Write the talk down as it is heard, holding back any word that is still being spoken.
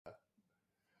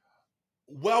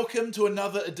Welcome to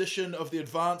another edition of the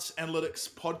Advanced Analytics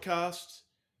Podcast.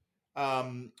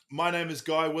 My name is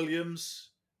Guy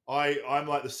Williams. I'm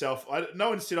like no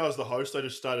one said I was the host. I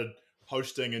just started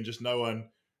hosting and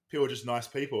people are just nice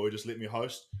people who just let me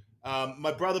host.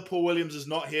 My brother Paul Williams is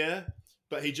not here,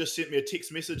 but he just sent me a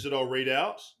text message that I'll read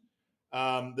out.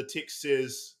 The text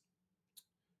says,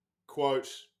 quote,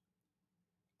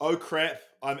 "Oh crap,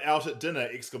 I'm out at dinner, !"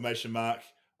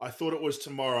 I thought it was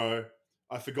tomorrow.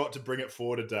 I forgot to bring it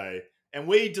forward a day. And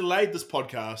we delayed this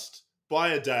podcast by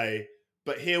a day,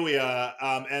 but here we are.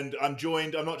 And I'm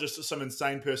not just some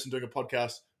insane person doing a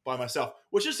podcast by myself,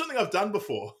 which is something I've done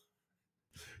before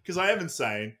because I am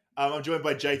insane. I'm joined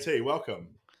by JT.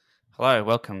 Welcome. Hello,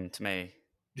 welcome to me.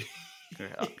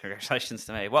 Congratulations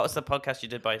to me. What was the podcast you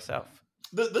did by yourself?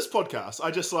 This podcast,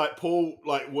 I just Paul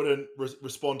wouldn't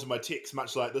respond to my text,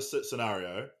 much like this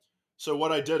scenario. So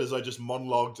what I did is I just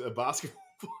monologued a basketball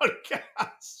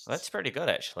podcast. That's pretty good,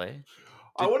 actually.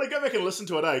 I want to go back and listen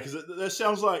to it, because that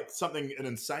sounds like something an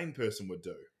insane person would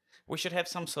do. We should have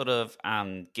some sort of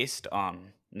guest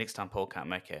on next time Paul can't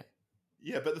make it.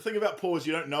 Yeah, but the thing about Paul is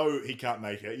you don't know he can't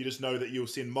make it. You just know that you'll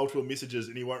send multiple messages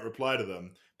and he won't reply to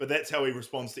them. But that's how he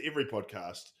responds to every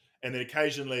podcast. And then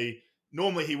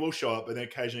normally he will show up, but then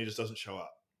occasionally he just doesn't show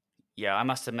up. Yeah, I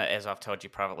must admit, as I've told you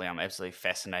privately, I'm absolutely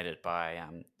fascinated by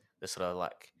the sort of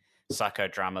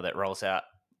psychodrama that rolls out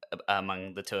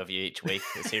among the two of you each week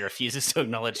as he refuses to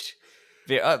acknowledge,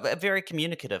 very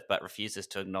communicative, but refuses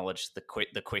to acknowledge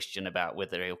the question about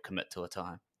whether he'll commit to a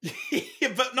time.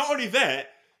 Yeah, but not only that,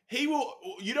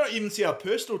 you don't even see our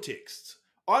personal texts.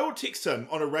 I will text him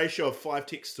on a ratio of 5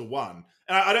 texts to 1.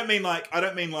 And I don't mean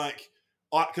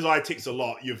because I text a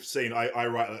lot. You've seen, I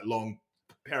write long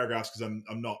paragraphs because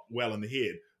I'm not well in the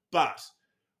head. But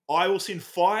I will send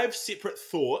 5 separate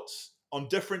thoughts on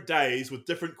different days with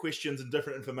different questions and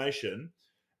different information,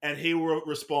 and he will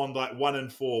respond 1 in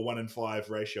 4, 1 in 5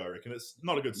 ratio. I reckon it's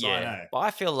not a good sign, eh? Well,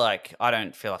 I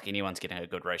don't feel like anyone's getting a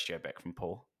good ratio back from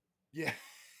Paul. Yeah.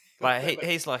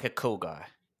 He's like a cool guy.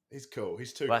 He's cool.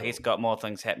 He's too cool. He's got more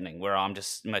things happening, where I'm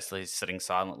just mostly sitting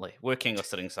silently, working or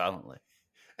sitting silently.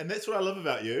 And that's what I love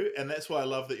about you, and that's why I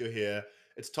love that you're here.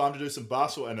 It's time to do some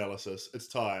basketball analysis. It's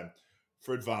time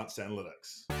for Advanced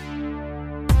Analytics.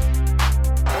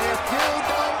 If you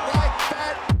don't like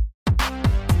that,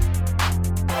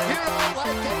 you don't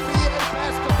like NBA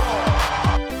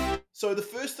basketball. So the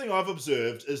first thing I've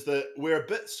observed is that we're a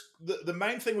bit... The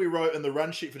main thing we wrote in the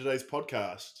run sheet for today's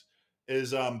podcast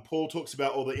is Paul talks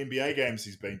about all the NBA games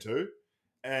he's been to,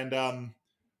 and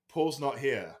Paul's not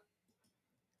here.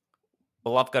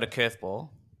 Well, I've got a curveball.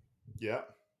 Yeah.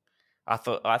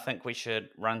 I think we should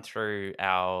run through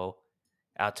our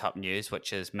top news,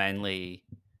 which is mainly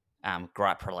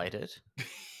gripe related,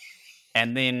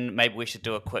 and then maybe we should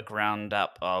do a quick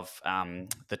roundup of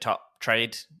the top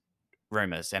trade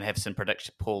rumors and have some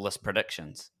Paul list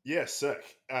predictions. Yeah,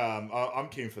 sick. I'm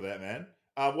keen for that, man.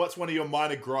 What's one of your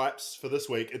minor gripes for this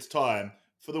week? It's time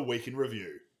for the Week in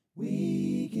Review.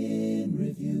 Week in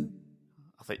Review.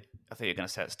 I thought you were going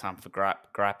to say it's time for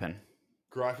griping.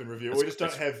 Gripe and review. We just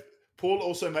don't have... Paul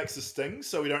also makes the stings,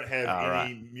 so we don't have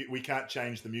any... Right. We can't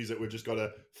change the music. We've just got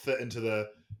to fit into the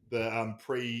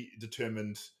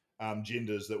predetermined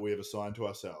genders that we have assigned to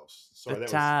ourselves. Sorry,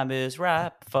 time is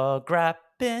ripe for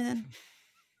griping.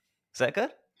 Is that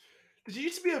good? Did you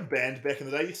used to be a band back in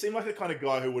the day? You seem like the kind of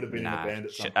guy who would have been in a band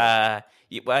at some point.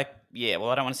 Well,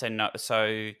 I don't want to say no.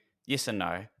 So, yes and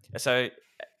no. So,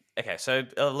 okay, so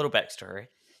a little backstory.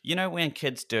 You know when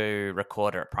kids do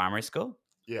recorder at primary school?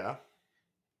 Yeah.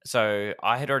 So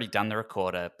I had already done the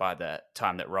recorder by the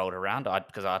time that rolled around.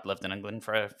 Because I'd lived in England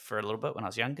for a little bit when I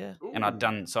was younger. Ooh.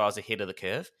 And so I was ahead of the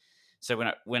curve. So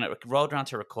when it rolled around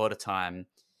to recorder time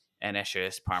in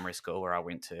Ashurst Primary School where I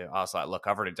went to, I was like, look,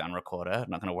 I've already done recorder.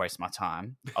 I'm not going to waste my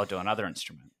time. I'll do another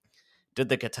instrument. Did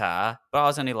the guitar, but I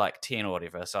was only 10 or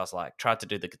whatever. So I was tried to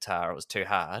do the guitar. It was too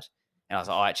hard. And I was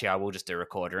like, actually, I will just do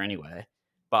recorder anyway.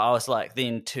 But I was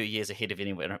then 2 years ahead of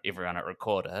everyone at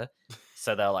recorder.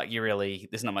 So they're like,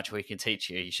 there's not much we can teach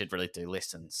you. You should really do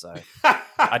lessons. So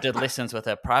I did lessons with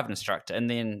a private instructor. And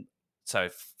then, so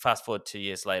fast forward 2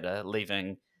 years later,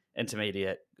 leaving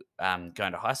intermediate, going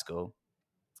to high school,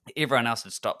 everyone else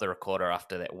had stopped the recorder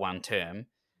after that one term.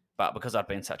 But because I'd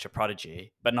been such a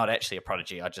prodigy, but not actually a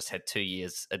prodigy, I just had 2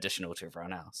 years additional to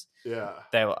everyone else. Yeah.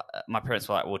 My parents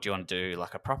were like, well, do you want to do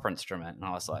a proper instrument? And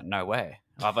I was like, no way.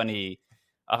 I've only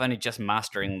just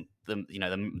mastering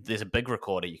there's a big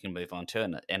recorder you can move on to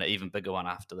and an even bigger one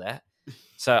after that.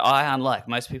 So I, unlike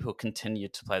most people,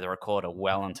 continued to play the recorder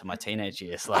well into my teenage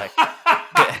years.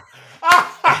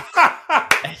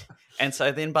 And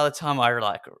so then by the time I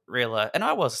like realized, and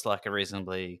I was like a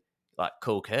reasonably like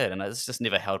cool kid, and it's just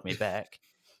never held me back.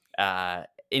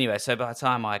 Anyway, so by the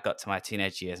time I got to my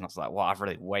teenage years, and I was like, "Well, I've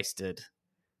really wasted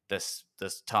this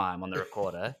time on the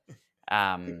recorder."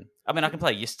 I mean, I can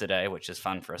play Yesterday, which is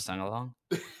fun for a sing along.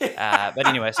 But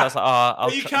anyway, so I was like, "Oh,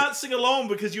 but you can't sing along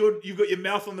because you've got your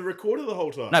mouth on the recorder the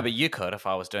whole time." No, but you could if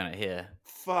I was doing it here.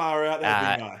 Far out,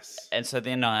 that'd be nice. And so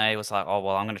then I was like, "Oh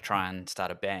well, I'm going to try and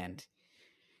start a band."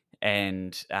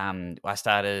 And we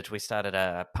started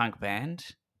a punk band,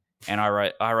 and I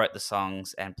wrote the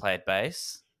songs and played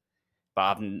bass, but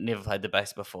I've never played the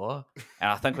bass before.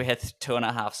 And I think we had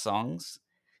 2.5 songs.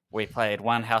 We played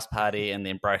one house party and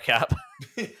then broke up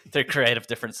through creative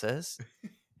differences.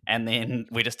 And then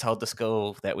we just told the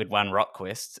school that we'd won Rock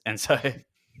Quest, and so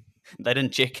they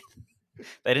didn't check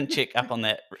up on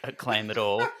that claim at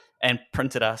all, and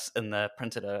printed a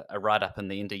write up in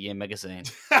the end of year magazine.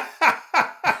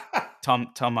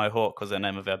 Tom Mohawk was the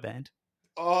name of our band.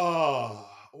 Oh,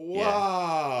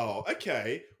 wow. Yeah.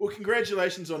 Okay. Well,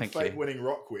 congratulations on Thank Fate you. winning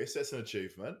Rock Quest. That's an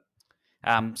achievement.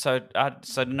 So to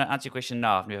answer your question,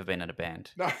 no, I've never been in a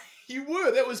band. No, you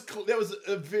were. That was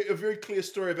a very clear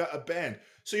story about a band.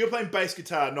 So you're playing bass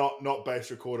guitar, not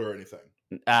bass recorder or anything?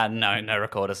 No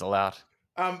recorders allowed.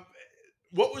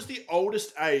 What was the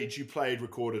oldest age you played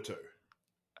recorder to?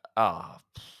 Oh,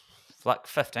 like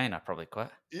 15, I probably quit.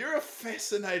 You're a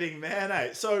fascinating man,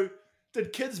 eh? So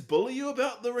did kids bully you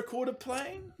about the recorder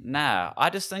playing? No, I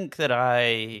just think that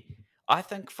I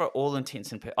think for all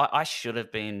intents and purposes, I should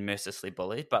have been mercilessly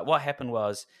bullied. But what happened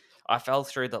was I fell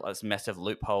through this massive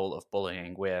loophole of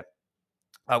bullying where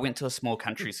I went to a small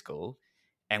country school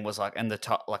and was like in the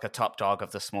top, like a top dog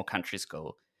of the small country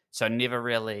school. So never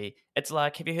really. It's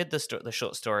like, have you heard the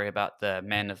short story about the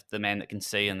man that can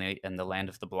see in the land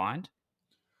of the blind?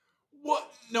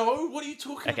 What? No. What are you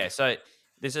talking about? Okay, so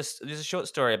there's a short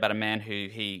story about a man who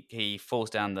he falls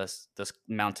down this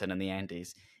mountain in the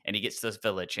Andes, and he gets to this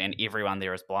village, and everyone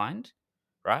there is blind,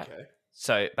 right? Okay.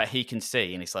 So, but he can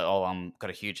see, and he's like, "Oh, I'm got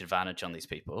a huge advantage on these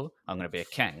people. I'm going to be a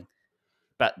king."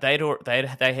 But they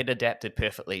had adapted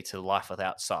perfectly to life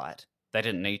without sight. They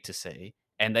didn't need to see,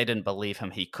 and they didn't believe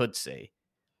him he could see.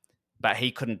 But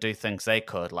he couldn't do things they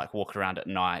could, like walk around at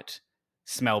night,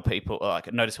 smell people,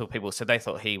 like noticeable people. So they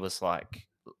thought he was like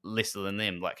lesser than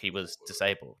them, like he was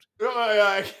disabled.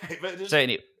 Oh, okay, but just, So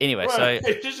anyway,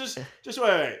 wait, just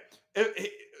wait.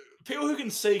 People who can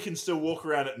see can still walk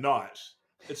around at night.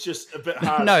 It's just a bit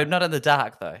hard. No, not in the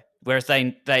dark though. Whereas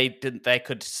they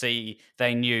could see,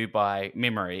 they knew by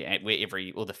memory where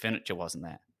all the furniture was in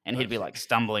that, and he'd be like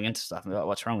stumbling into stuff and be like,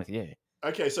 "What's wrong with you?"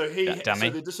 Okay, so so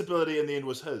the disability in the end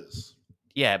was his.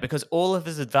 Yeah, because all of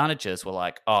his advantages were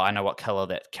like, "Oh, I know what color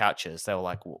that couch is." They were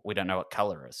like, "We don't know what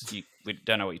color it is. We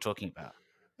don't know what you're talking about."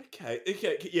 Okay,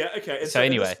 yeah, okay. And so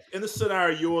anyway, in this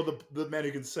scenario, you're the man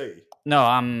who can see. No,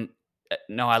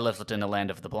 I lived in the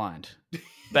land of the blind.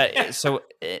 But so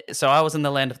I was in the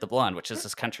land of the blind, which is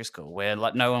this country school where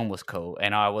like no one was cool,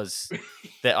 and I was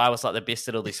like the best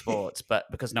at all these sports, but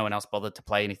because no one else bothered to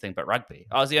play anything but rugby,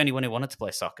 I was the only one who wanted to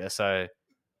play soccer, so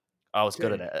I was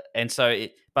good at it. And so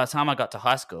by the time I got to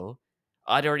high school,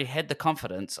 I'd already had the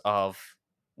confidence of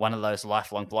one of those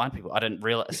lifelong blind people. I didn't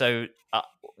realize. So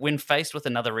when faced with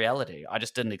another reality, I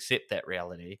just didn't accept that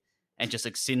reality and just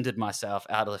extended myself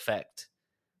out of the fact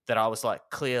that I was like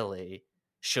clearly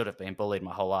should have been bullied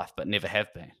my whole life, but never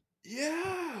have been.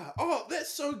 Yeah. Oh,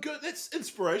 that's so good. That's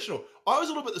inspirational. I was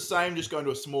a little bit the same, just going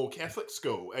to a small Catholic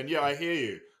school. And yeah, I hear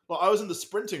you. Like, I was in the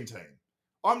sprinting team.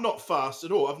 I'm not fast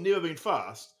at all. I've never been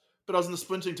fast, but I was in the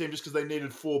sprinting team just because they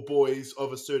needed 4 boys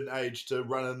of a certain age to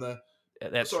run in the...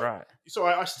 That's right. So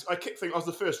I kicked things. I was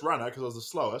the first runner because I was the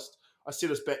slowest. I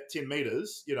set us back 10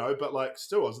 meters, but like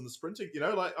still I was in the sprinting,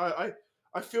 like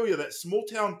I feel you, that small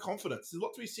town confidence. There's a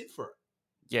lot to be said for it.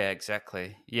 Yeah,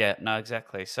 exactly. Yeah, no,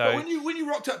 exactly. So but when you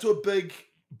rocked up to a big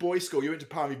boys' school, you went to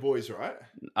Palmy Boys, right?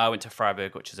 I went to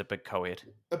Freiburg, which is a big co-ed.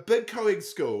 A big co-ed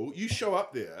school. You show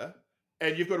up there,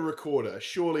 and you've got a recorder.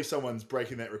 Surely someone's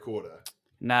breaking that recorder.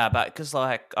 Nah, but because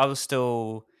like I was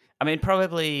still. I mean,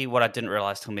 probably what I didn't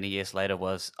realize till many years later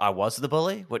was I was the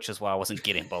bully, which is why I wasn't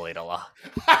getting bullied a lot.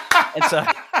 And so.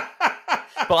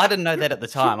 But I didn't know that at the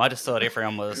time. I just thought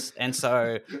everyone was, and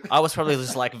so I was probably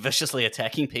just like viciously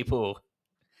attacking people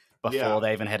before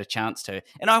they even had a chance to.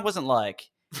 And I wasn't like,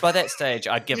 by that stage,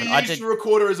 I'd given. You used the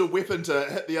recorder as a weapon to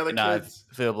hit the other kids.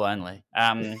 No, verbal only.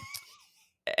 And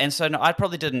so no, I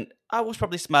was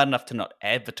probably smart enough to not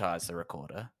advertise the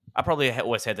recorder. I probably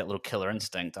always had that little killer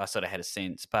instinct. I sort of had a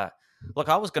sense, but look,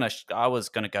 I was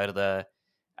gonna go to the.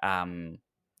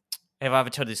 Have I ever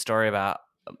told you the story about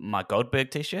my Goldberg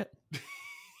t-shirt?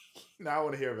 Now I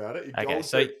want to hear about it. Okay,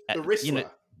 so the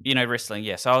wrestler. you know wrestling,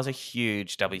 yeah. So I was a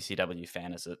huge WCW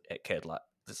fan as a kid. Like,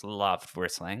 just loved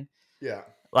wrestling, Yeah.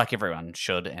 like everyone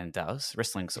should and does.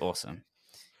 Wrestling's awesome,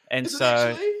 and Is it so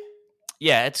actually?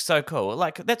 yeah, it's so cool.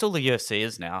 Like, that's all the UFC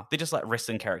is now. They're just like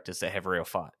wrestling characters that have real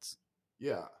fights.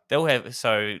 Yeah. They'll have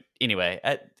so anyway.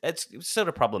 It's sort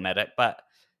of problematic, but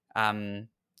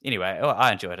anyway,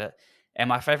 I enjoyed it. And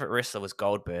my favorite wrestler was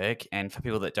Goldberg. And for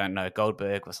people that don't know,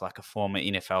 Goldberg was like a former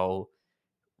NFL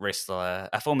wrestler,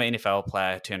 a former NFL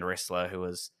player turned wrestler who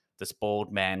was this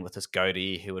bald man with this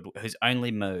goatee whose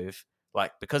only move,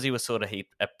 like, because he was sort of a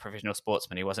professional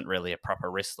sportsman, he wasn't really a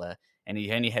proper wrestler, and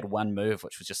he only had one move,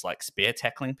 which was just like spear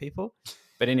tackling people.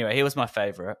 But anyway, he was my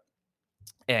favorite.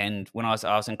 And when I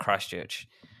was in Christchurch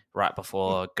right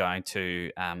before going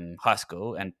to high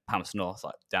school in Palmerston North,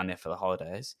 like down there for the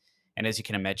holidays. And as you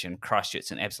can imagine, Christchurch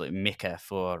is an absolute mecca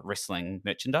for wrestling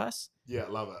merchandise. Yeah,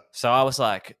 love it. So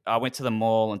I went to the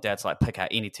mall and Dad's like, pick out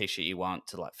any t-shirt you want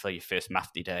to, like, for your first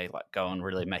mufti day, like go and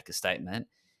really make a statement.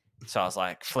 So I was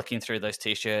like flicking through those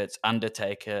t-shirts,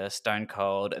 Undertaker, Stone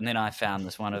Cold, and then I found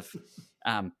this one of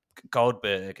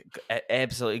Goldberg,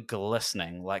 absolutely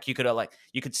glistening. Like you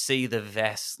could see the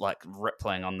vest like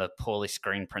rippling on the poorly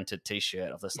screen printed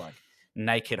t-shirt of this like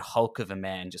naked hulk of a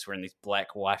man just wearing these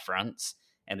black Y fronts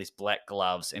and these black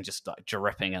gloves and just like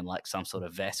dripping in like some sort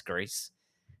of vest grease.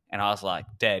 And I was like,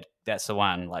 Dad, that's the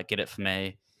one. Like, get it for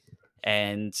me.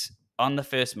 And on the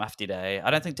first mufti day,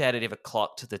 I don't think Dad had ever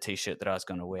clocked the t-shirt that I was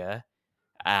going to wear.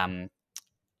 And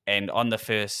on the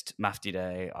first mufti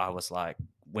day, I was like,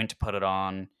 went to put it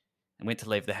on and went to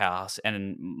leave the house.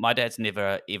 And my dad's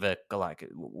never ever like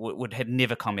had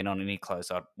never comment on any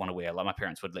clothes I'd want to wear. Like, my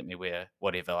parents would let me wear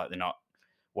whatever. Like, they're not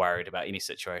worried about any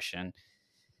situation.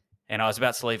 And I was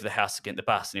about to leave the house to get the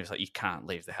bus, and he was like, "You can't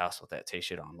leave the house with that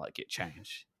t-shirt on. Like, get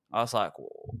changed." I was like,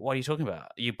 "What are you talking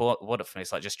about? You bought it for me."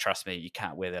 It's like, "Just trust me. You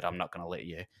can't wear that. I'm not going to let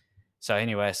you." So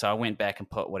anyway, I went back and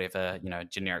put whatever,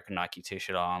 generic Nike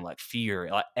t-shirt on, like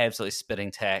fury, like absolutely spitting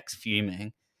tax,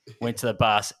 fuming. Went to the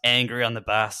bus, angry on the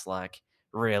bus, like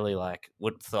really, like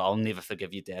I'll never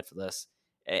forgive you, Dad, for this.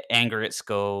 Angry at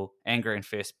school, angry in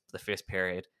the first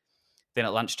period. Then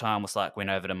at lunchtime went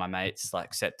over to my mates,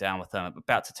 like sat down with them,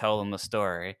 about to tell them the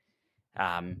story.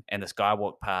 And this guy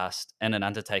walked past in an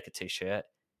Undertaker t-shirt,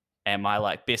 and my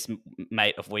like best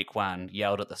mate of week one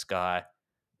yelled at this guy,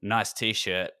 "Nice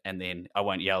t-shirt," and then I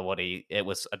won't yell it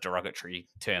was a derogatory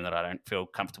term that I don't feel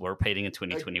comfortable repeating in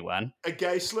 2021. A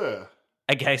gay slur.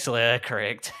 A gay slur,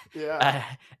 correct. Yeah.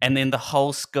 And then the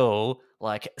whole school,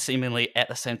 like seemingly at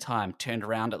the same time, turned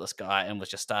around at this guy and was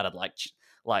just started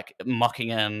like mocking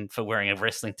him for wearing a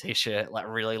wrestling t-shirt, like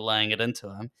really laying it into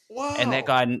him. Wow. And that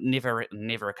guy never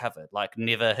recovered. Like,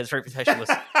 never, his reputation was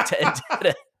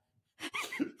to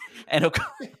and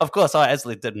of course, I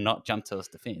actually did not jump to his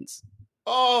defense.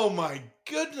 Oh my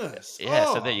goodness.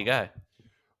 Yeah, so there you go.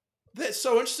 That's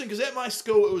so interesting, because at my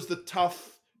school, it was the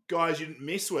tough guys you didn't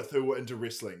mess with who were into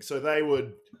wrestling. So they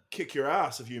would kick your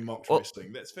ass if you mocked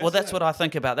wrestling. That's fascinating. Well, that's what I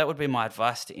think about. That would be my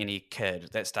advice to any kid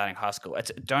that's starting high school.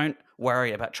 Don't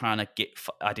worry about trying to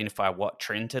identify what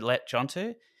trend to latch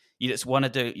onto. You just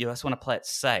want to play it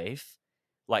safe.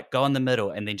 Like, go in the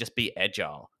middle and then just be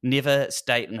agile. Never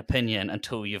state an opinion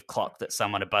until you've clocked that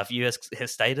someone above you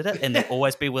has stated it, and then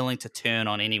always be willing to turn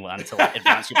on anyone to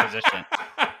advance your position.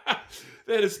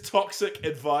 That is toxic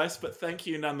advice, but thank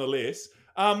you nonetheless.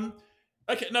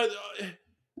 Okay, no,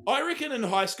 I reckon in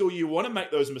high school you want to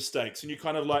make those mistakes and you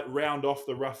kind of like round off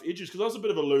the rough edges, because I was a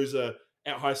bit of a loser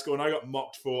at high school and I got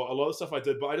mocked for a lot of stuff I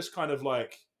did, but I just kind of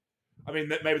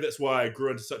maybe that's why I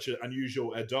grew into such an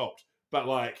unusual adult, but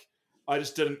like, I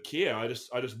just didn't care. I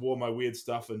just wore my weird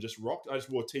stuff and just rocked. I just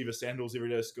wore Teva sandals every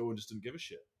day to school and just didn't give a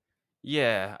shit.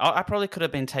 Yeah, I probably could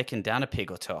have been taken down a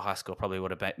peg or two at high school. Probably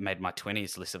would have made my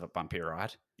 20s less of a bumpy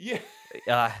ride.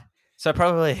 Yeah. So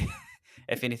probably,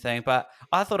 if anything. But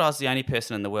I thought I was the only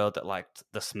person in the world that liked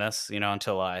the Smiths,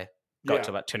 until I got to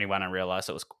about 21 and realized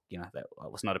it was, that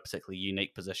was not a particularly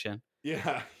unique position.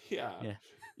 Yeah.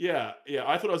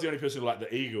 I thought I was the only person who liked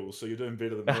the Eagles, so you're doing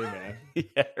better than me, man.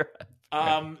 Yeah,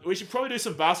 right. We should probably do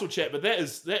some basketball chat, but that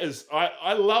is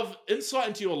I love insight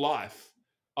into your life.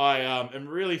 I am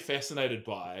really fascinated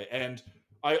by, and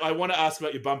I want to ask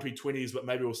about your bumpy 20s, but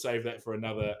maybe we'll save that for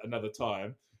another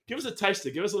time. Give us a taster.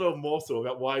 Give us a little morsel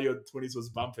about why your 20s was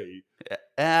bumpy. Look,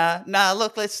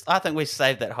 I think we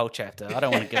saved that whole chapter. I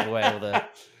don't want to give away all the...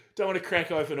 Don't want to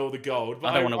crack open all the gold. But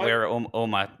I don't want to wear all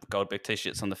my Goldberg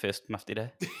t-shirts on the first mufti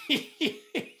day.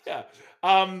 Yeah.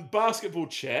 Basketball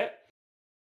chat.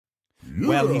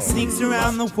 Well, he sneaks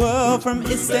around the world from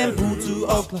Istanbul to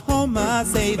Oklahoma,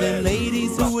 saving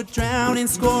ladies who were drowning,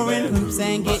 scoring hoops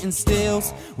and getting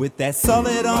steals. With that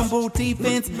solid on-ball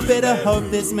defense, better hope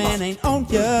this man ain't on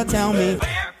ya. Tell me,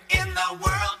 where in the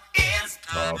world is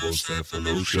Thabo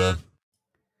Sefolosha?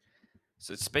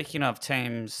 So speaking of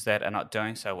teams that are not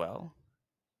doing so well,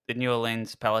 the New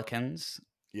Orleans Pelicans.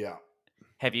 Yeah.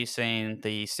 Have you seen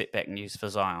the setback news for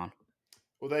Zion?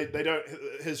 Well, they don't.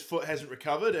 His foot hasn't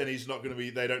recovered, and he's not going to be.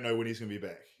 They don't know when he's going to be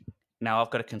back. Now I've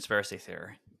got a conspiracy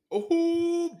theory.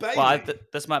 Oh, baby! Well,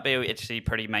 this might be actually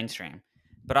pretty mainstream,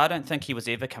 but I don't think he was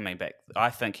ever coming back.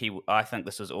 I think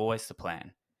this was always the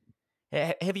plan.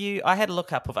 Have you? I had a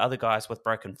look up of other guys with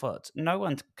broken foot. No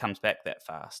one comes back that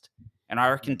fast, and I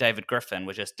reckon David Griffin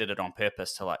just did it on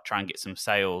purpose to try and get some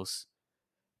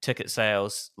ticket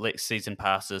sales, season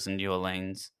passes in New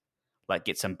Orleans.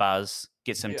 Get some buzz,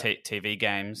 get some TV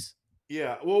games.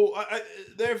 Yeah, well,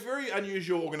 they're a very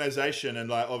unusual organization, and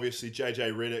obviously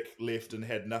JJ Redick left and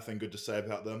had nothing good to say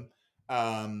about them.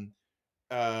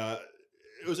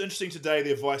 It was interesting today.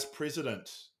 Their vice president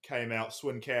came out,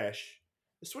 Swin Cash.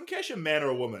 Is Swin Cash a man or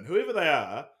a woman? Whoever they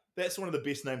are, that's one of the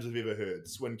best names I've ever heard.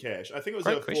 Swin Cash. I think it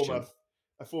was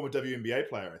a former WNBA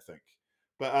player. I think,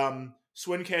 but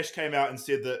Swin Cash came out and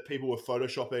said that people were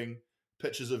photoshopping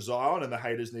pictures of Zion and the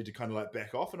haters need to kind of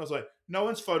back off. And I was like, no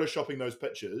one's photoshopping those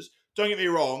pictures. Don't get me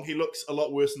wrong, he looks a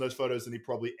lot worse in those photos than he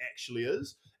probably actually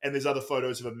is. And there's other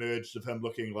photos have emerged of him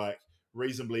looking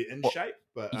reasonably in shape.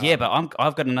 But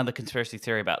I've got another conspiracy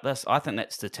theory about this. I think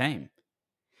that's the team.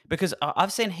 Because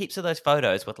I've seen heaps of those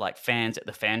photos with fans at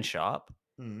the fan shop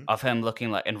of him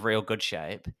looking in real good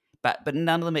shape. But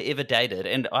none of them are ever dated.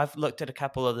 And I've looked at a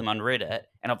couple of them on Reddit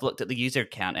and I've looked at the user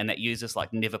account and that user's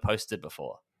never posted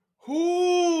before.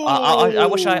 I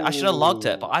wish I should have logged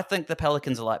it, but I think the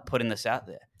Pelicans are putting this out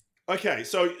there. Okay,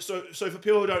 so for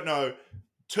people who don't know,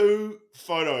 2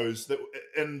 photos that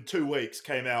in 2 weeks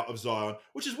came out of Zion,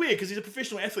 which is weird because he's a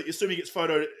professional athlete. You assume he gets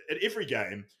photoed at every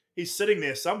game. He's sitting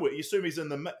there somewhere. You assume he's in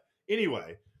the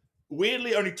anyway.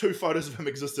 Weirdly, only 2 photos of him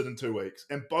existed in 2 weeks,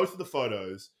 and both of the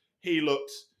photos he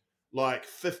looked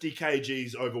 50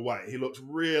 kgs overweight. He looked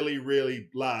really, really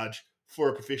large for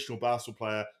a professional basketball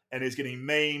player. And he's getting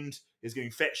memed, he's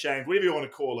getting fat shamed, whatever you want to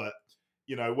call it,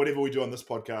 whatever we do on this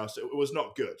podcast, it was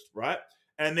not good, right?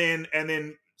 And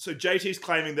then, so JT's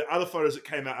claiming that other photos that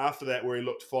came out after that where he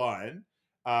looked fine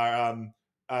are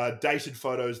dated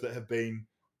photos that have been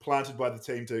planted by the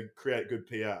team to create good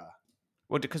PR.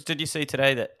 Well, because did you see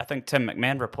today that I think Tim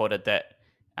McMahon reported that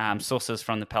sources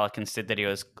from the Pelicans said that he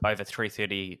was over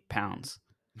 330 pounds.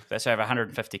 That's over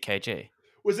 150 kg.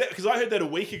 Was that because I heard that a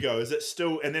week ago? Is it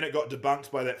still? And then it got debunked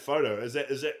by that photo. Is that?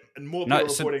 And more people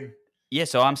reporting? Yeah,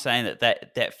 so I'm saying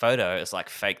that photo is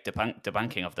fake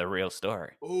debunking of the real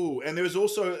story. Oh, and there was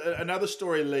also another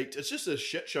story leaked. It's just a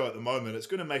shit show at the moment. It's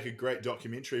going to make a great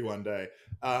documentary one day,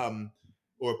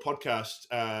 or a podcast.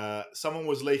 Someone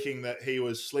was leaking that he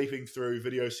was sleeping through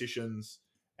video sessions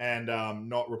and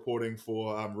not reporting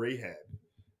for rehab,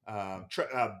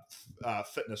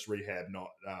 fitness rehab,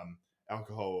 not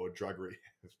alcohol or drug rehab.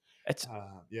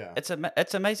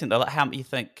 It's amazing though. How you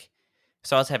think?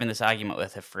 So I was having this argument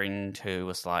with a friend who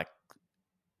was like,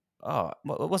 "Oh,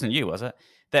 well, it wasn't you, was it?"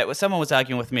 Someone was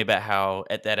arguing with me about how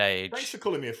at that age. Thanks for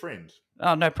calling me a friend.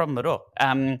 Oh, no problem at all.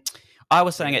 I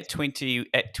was saying at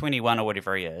 21 or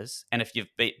whatever he is, and if you've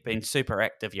been super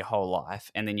active your whole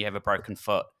life, and then you have a broken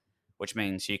foot, which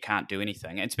means you can't do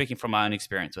anything. And speaking from my own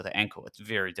experience with an ankle, it's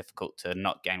very difficult to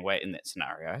not gain weight in that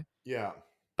scenario. Yeah.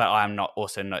 But I'm not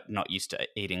used to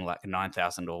eating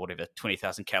 9,000 or whatever,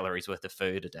 20,000 calories worth of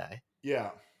food a day.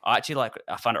 Yeah. I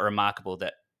find it remarkable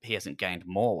that he hasn't gained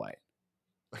more weight.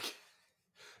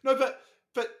 No, but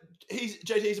he's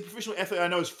a professional athlete. I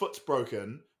know his foot's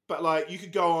broken, but you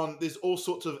could go on. There's all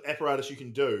sorts of apparatus you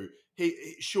can do.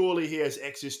 Surely he has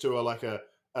access to a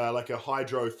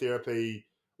hydrotherapy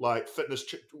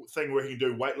fitness thing where he can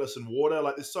do weightless and water.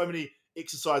 There's so many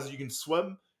exercises you can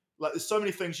swim. There's so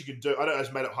many things you can do. I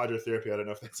just made up hydrotherapy. I don't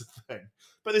know if that's a thing.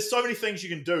 But there's so many things you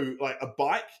can do, like a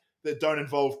bike, that don't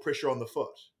involve pressure on the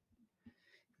foot.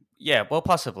 Yeah, well,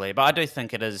 possibly. But I do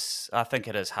think it is. I think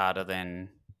it is harder than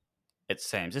it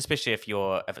seems, especially if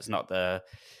it's not a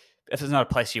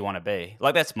place you want to be.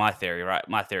 That's my theory, right?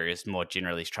 My theory is more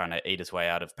generally he's trying to eat his way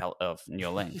out of New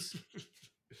Orleans.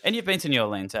 And you've been to New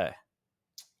Orleans, eh?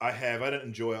 I have. I didn't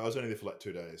enjoy it. I was only there for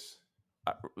 2 days.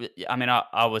 I mean,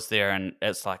 I was there, and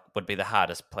it's would be the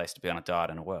hardest place to be on a diet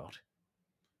in the world.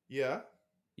 Yeah.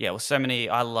 Yeah, well, so many.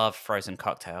 I love frozen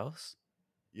cocktails.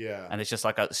 Yeah. And there's just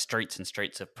streets and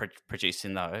streets of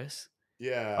producing those.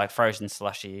 Yeah. Frozen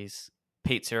slushies,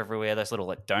 pizza everywhere. Those little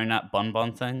donut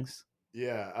bonbon things.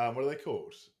 Yeah. What are they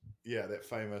called? Yeah, that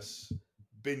famous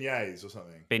beignets or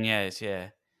something. Beignets, yeah.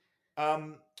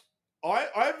 I'm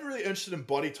really interested in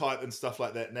body type and stuff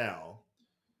like that now.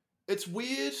 It's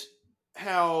weird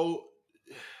how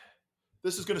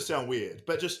this is going to sound weird,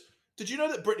 but just did you know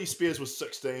that Britney Spears was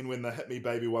 16 when the "Hit Me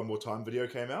Baby One More Time" video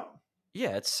came out?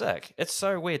 Yeah, it's sick. It's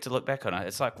so weird to look back on it.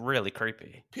 It's like really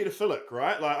creepy. Pedophilic,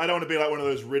 right? Like, I don't want to be like one of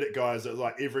those Reddit guys that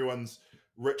like everyone's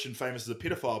rich and famous as a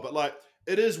pedophile, but like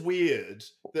it is weird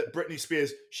that Britney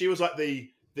Spears, she was like the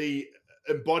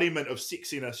embodiment of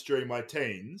sexiness during my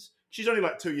teens. She's only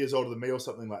like 2 years older than me or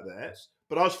something like that.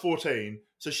 But I was 14,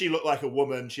 so she looked like a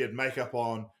woman. She had makeup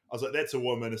on. I was like, that's a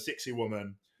woman, a sexy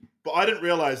woman. But I didn't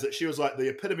realize that she was like the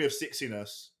epitome of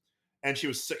sexiness, and she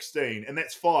was 16, and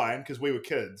that's fine because we were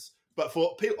kids. But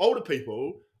for older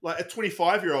people, like a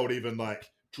 25-year-old even like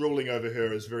drooling over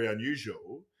her is very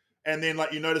unusual. And then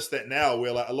like you notice that now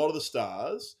where like a lot of the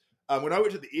stars, when I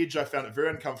went to the Edge, I found it very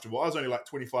uncomfortable. I was only like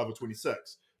 25 or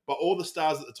 26. But all the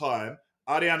stars at the time,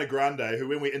 Ariana Grande, who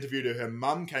when we interviewed her, her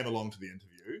mum came along to the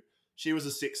interview. She was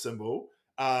a sex symbol.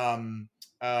 And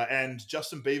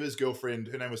Justin Bieber's girlfriend,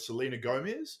 her name was Selena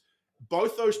Gomez.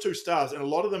 Both those two stars, and a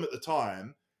lot of them at the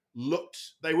time,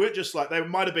 they weren't just like, they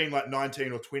might have been like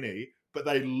 19 or 20, but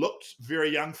they looked very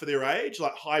young for their age,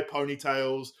 like high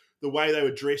ponytails. The way they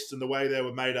were dressed and the way they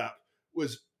were made up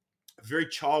was very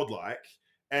childlike.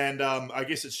 And I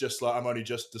guess it's just like I'm only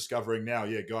just discovering now,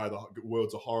 yeah, Guy, the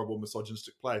world's a horrible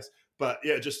misogynistic place. But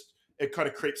yeah, it kind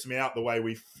of creeps me out the way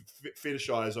we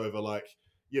fetishize over like,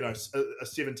 you know, a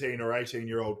 17 or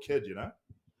 18-year-old kid, you know?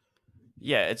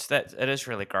 Yeah, it is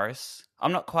really gross.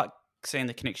 I'm not quite seeing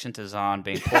the connection to Zion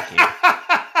being porky.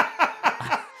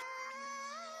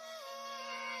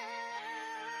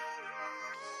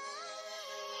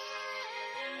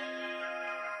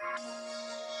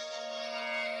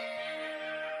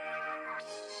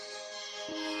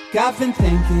 Got been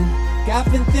thinking,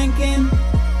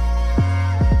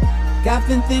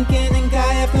 and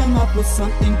Guy have come up with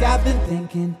something. Got been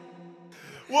thinking.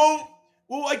 Well,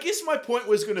 I guess my point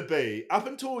was going to be, up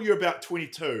until you're about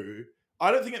 22,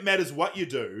 I don't think it matters what you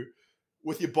do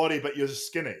with your body, but you're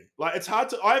skinny. Like, it's hard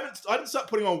to. I didn't start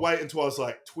putting on weight until I was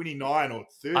like 29 or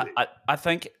 30. I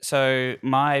think so.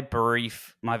 My very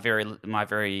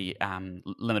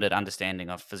limited understanding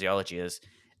of physiology is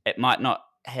it might not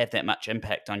have that much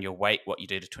impact on your weight, what you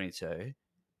do to 22,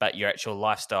 but your actual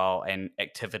lifestyle and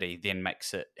activity then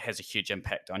has a huge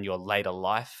impact on your later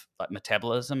life, like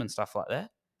metabolism and stuff like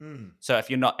that. So if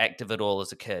you're not active at all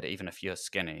as a kid, even if you're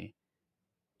skinny,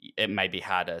 it may be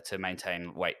harder to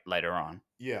maintain weight later on.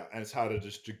 Yeah, and it's harder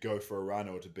just to go for a run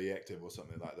or to be active or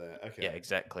something like that. Okay. Yeah,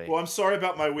 exactly. Well, I'm sorry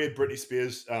about my weird Britney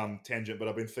Spears tangent, but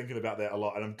I've been thinking about that a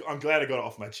lot, and I'm glad I got it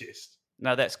off my chest.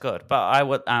 No, that's good. But I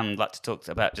would like to talk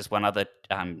about just one other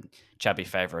chubby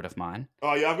favourite of mine.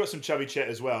 Oh, yeah, I've got some chubby chat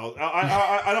as well.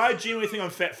 I genuinely think I'm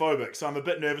fat phobic, so I'm a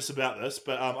bit nervous about this,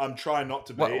 but I'm trying not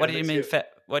to be. What do you mean fat?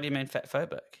 What do you mean fat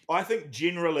phobic? I think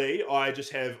generally I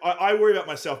just have... I worry about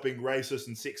myself being racist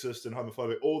and sexist and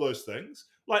homophobic, all those things.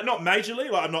 Like, not majorly,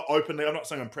 like I'm not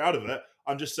saying I'm proud of it.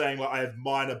 I'm just saying like I have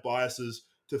minor biases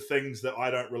to things that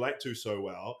I don't relate to so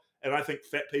well. And I think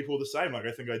fat people are the same. Like,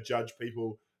 I think I judge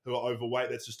people who are overweight.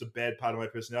 That's just a bad part of my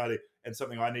personality and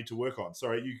something I need to work on.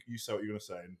 Sorry, you say what you're going to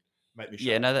say and make me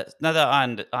shut up.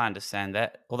 Yeah, I understand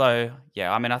that. Although,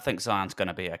 yeah, I mean, I think Zion's going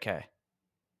to be okay. I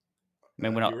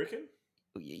mean, we're not. You reckon?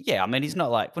 Yeah, I mean, he's not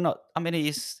like we're not. I mean,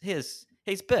 he's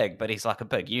big, but he's like a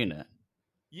big unit.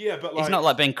 Yeah, but like, he's not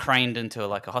like being craned into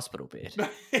like a hospital bed.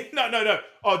 No.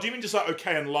 Oh, do you mean just like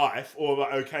okay in life or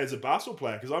like okay as a basketball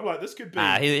player? Because I'm like, this could be.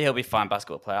 He'll be fine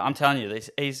basketball player. I'm telling you,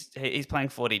 he's playing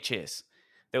 4D chess.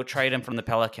 They'll trade him from the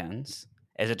Pelicans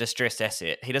as a distressed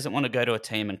asset. He doesn't want to go to a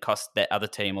team and cost that other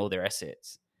team all their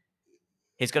assets.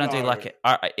 He's going to do like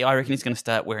I reckon he's going to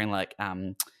start wearing like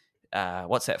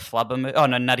what's that flubber move? Oh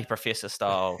no, Nutty Professor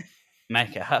style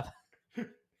makeup.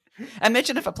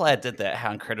 Imagine if a player did that,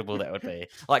 how incredible that would be.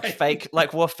 Like fake,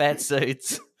 like wore fat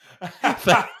suits,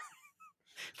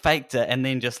 faked it, and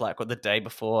then just like the day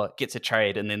before gets a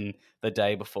trade, and then the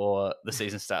day before the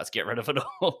season starts, get rid of it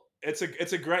all. It's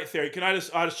a great theory. Can I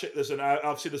just check this? And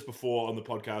I've said this before on the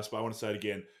podcast, but I want to say it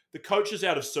again. The coaches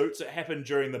out of suits that happened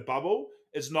during the bubble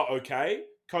is not okay.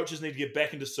 Coaches need to get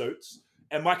back into suits.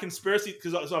 And my conspiracy,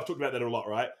 because I've talked about that a lot,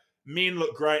 right? Men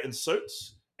look great in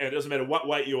suits, and it doesn't matter what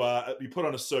weight you are. You put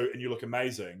on a suit and you look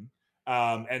amazing.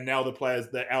 And now the players,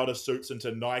 they're out of suits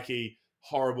into Nike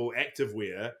horrible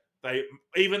activewear.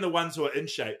 Even the ones who are in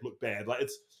shape look bad. Like,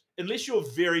 it's unless you're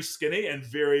very skinny and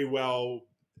very well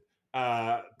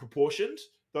proportioned,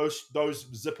 those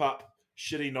zip up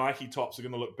shitty Nike tops are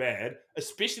going to look bad,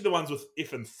 especially the ones with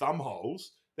effing thumb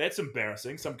holes. That's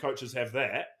embarrassing. Some coaches have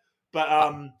that. But,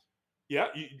 yeah.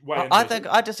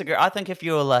 I disagree. I think if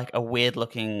you're like a weird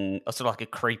looking, or sort of like a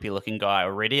creepy looking guy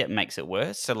already, it makes it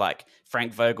worse. So like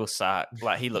Frank Vogelsack,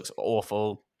 like he looks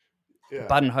awful. Yeah.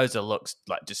 Budenholzer looks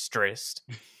like distressed.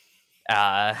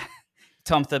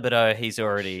 Tom Thibodeau, he's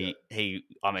already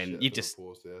I'm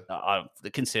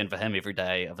concerned for him every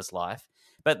day of his life.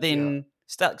 But then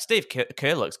Steve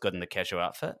Kerr looks good in the casual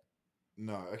outfit.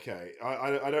 No, okay,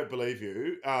 I don't believe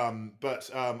you. But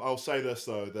I'll say this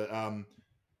though, that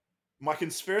my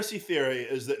conspiracy theory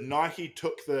is that Nike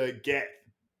took the Gap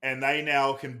and they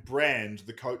now can brand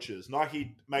the coaches.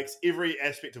 Nike makes every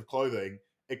aspect of clothing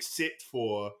except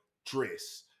for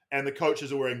dress, and the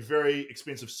coaches are wearing very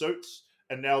expensive suits,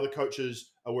 and now the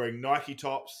coaches are wearing Nike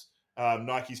tops.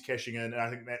 Nike's cashing in, and I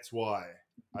think that's why.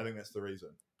 I think that's the reason.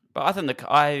 But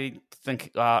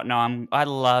I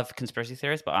love conspiracy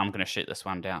theories, but I'm going to shoot this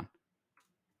one down.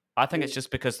 I think it's just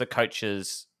because the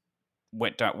coaches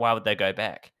why would they go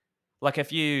back? Like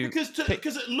if you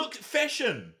because it looked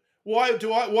fashion. Why do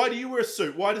you wear a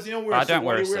suit? Why does anyone wear a suit? I don't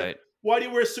wear a suit. Why do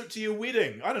you wear a suit to your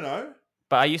wedding? I don't know.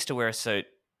 But I used to wear a suit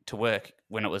to work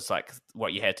when it was like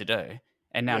what you had to do,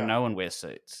 and now no one wears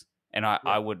suits. And I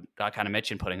can't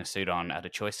imagine putting a suit on out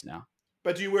of choice now.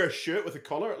 But do you wear a shirt with a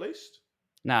collar at least?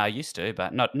 No, I used to,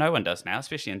 but no one does now,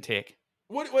 especially in tech.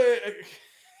 Don't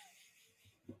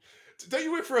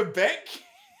you work for a bank?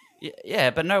 Yeah,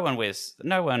 but no one wears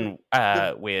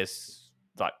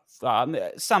like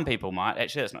some people might.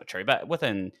 Actually, that's not true. But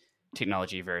within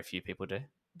technology, very few people do.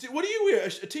 What do you wear? A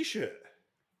t-shirt?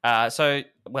 So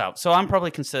I'm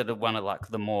probably considered one of like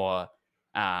the more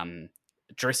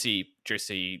dressy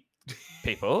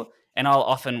people, and I'll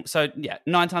often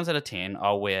 9 times out of 10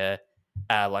 I'll wear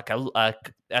like a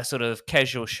sort of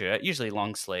casual shirt, usually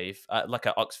long sleeve, like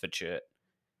an Oxford shirt,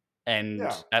 and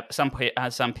some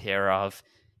pair of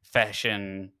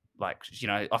fashion, like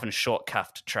often short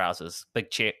cuffed trousers, big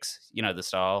checks, the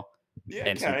style,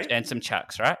 and some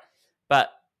chucks, right? But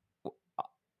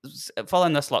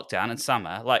following this lockdown in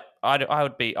summer, like I'll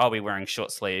be wearing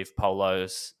short sleeve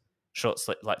polos,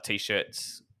 like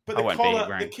t-shirts. But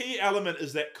the key element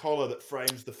is that collar that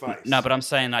frames the face. No, but I'm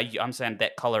saying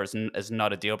that collar is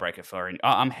not a deal breaker for it.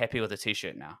 I'm happy with a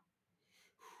t-shirt now.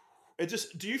 I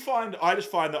just find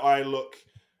that I look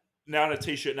now in a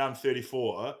t-shirt. Now I'm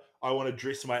 34. I want to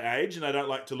dress my age, and I don't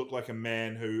like to look like a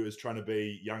man who is trying to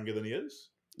be younger than he is.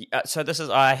 So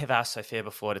I have asked Sophia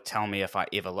before to tell me if I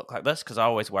ever look like this, because I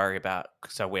always worry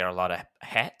because I wear a lot of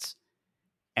hats.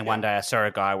 And one day I saw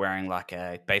a guy wearing like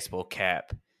a baseball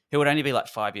cap. He would only be like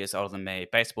 5 years older than me.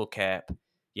 Baseball cap,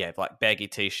 like baggy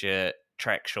t-shirt,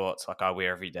 track shorts like I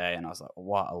wear every day. And I was like,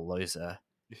 what a loser.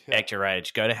 Yeah. Act your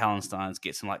age. Go to Hallenstein's,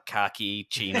 get some like khaki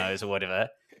chinos or whatever.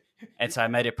 And so I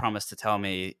made a promise to tell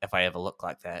me if I ever look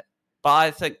like that.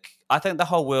 But I think the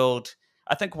whole world,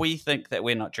 I think we think that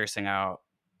we're not dressing our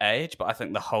age, but I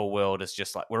think the whole world is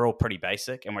just like, we're all pretty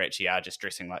basic, and we actually are just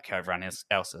dressing like how everyone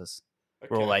else is. Okay.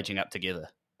 We're all aging up together.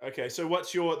 Okay, so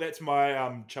that's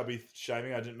my chubby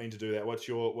shaming. I didn't mean to do that. What's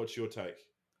your take?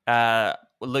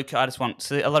 Luke, I just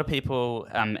want a lot of people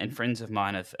and friends of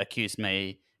mine have accused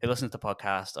me who listen to the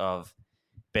podcast of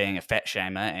being a fat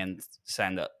shamer and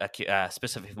saying that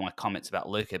specifically my comments about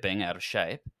Luca being out of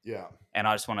shape. Yeah. And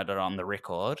I just wanted it on the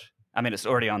record. I mean, it's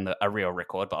already on a real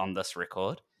record, but on this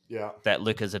record, that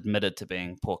Luca's admitted to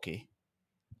being porky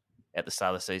at the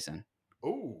start of the season.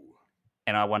 Ooh.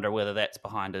 And I wonder whether that's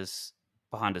behind his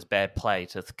bad play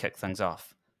to kick things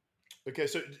off. Okay,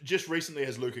 so just recently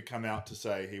has Luca come out to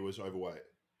say he was overweight?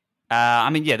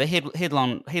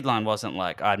 The headline wasn't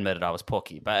like I admitted I was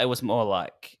porky, but it was more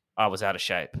like I was out of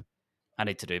shape. I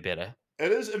need to do better.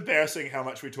 It is embarrassing how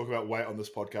much we talk about weight on this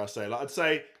podcast today. Like, I'd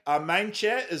say our main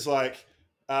chat is like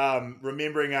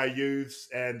remembering our youths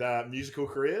and musical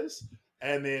careers.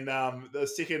 And then the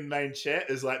second main chat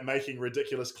is like making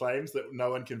ridiculous claims that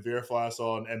no one can verify us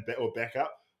on or back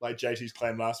up. Like JT's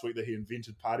claim last week that he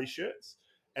invented party shirts.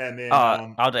 And then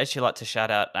I'd actually like to shout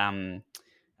out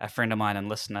a friend of mine and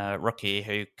listener, Rookie,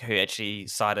 who actually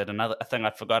cited a thing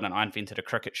I'd forgotten. I invented a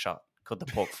cricket shot called the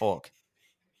pork fork.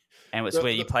 And it's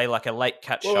where you play like a late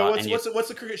cut shot. What's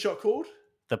the cricket shot called?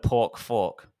 The pork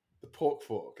fork. The pork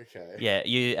fork, okay. Yeah,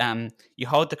 you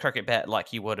hold the cricket bat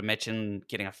like you would imagine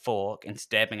getting a fork and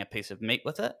stabbing a piece of meat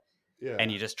with it. Yeah.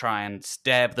 And you just try and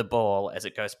stab the ball as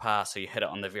it goes past, so you hit it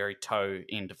on the very toe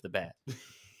end of the bat.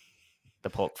 The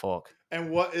pork fork. And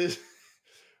in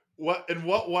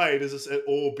what way does this at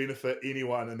all benefit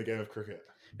anyone in the game of cricket?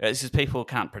 It's just people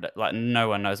can't predict. Like, no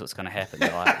one knows what's going to happen.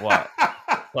 They're like, what?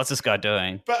 What's this guy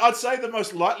doing? But I'd say the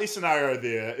most likely scenario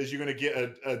there is you're going to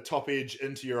get a top edge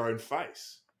into your own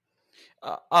face.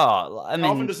 I How often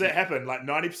mean, does that happen? Like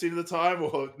 90% of the time,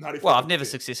 or 95%? well, I've never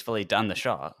successfully done the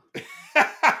shot.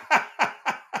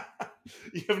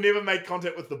 You've never made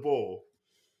contact with the ball.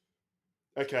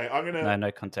 Okay,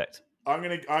 No contact. I'm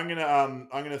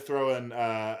gonna throw in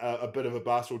a bit of a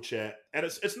basketball chat, and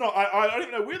it's not. I don't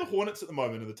even know where the Hornets at the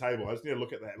moment in the table. I just need to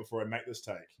look at that before I make this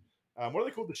take. What are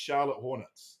they called? The Charlotte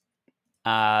Hornets.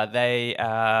 They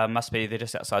must be. They're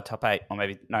just outside top 8, or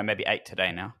maybe 8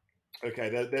 today now. Okay,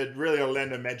 they're really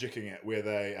Orlando Magicing it, where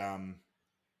they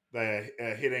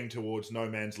are heading towards no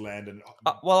man's land. And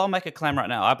well, I'll make a claim right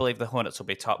now. I believe the Hornets will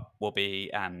be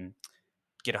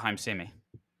get a home semi.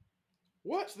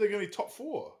 What? They're going to be top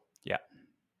 4? Yeah.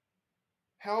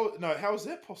 How is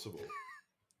that possible?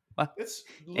 Well, It's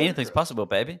anything's possible,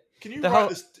 baby. Can you The write whole-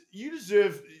 this? You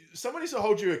deserve. Somebody needs to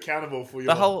hold you accountable for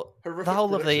your The whole horrific of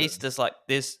the prediction. East is like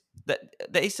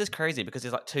the East is crazy because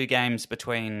there's like 2 games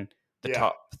between the Yeah.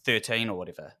 top 13 or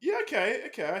whatever. Yeah, okay,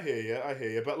 I hear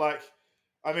you. But like,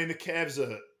 I mean, the Cavs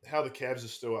are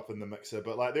still up in the mixer,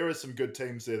 but like, there is some good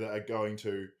teams there that are going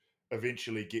to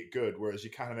eventually get good. Whereas you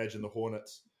can't imagine the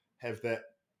Hornets have that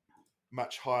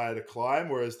much higher to climb.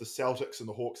 Whereas the Celtics and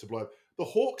the Hawks are below. The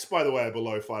Hawks, by the way, are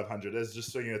below 500. As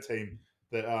just seeing a team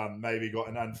that maybe got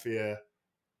an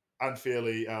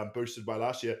unfairly boosted by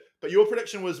last year. But your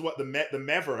prediction was what the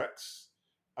Mavericks,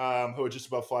 who are just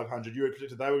above 500. You had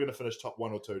predicted they were going to finish top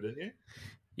 1 or 2, didn't you?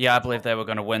 Yeah, I believe they were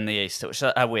going to win the East,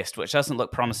 West, which doesn't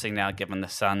look promising now, given the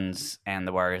Suns and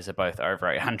the Warriors are both over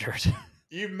 800.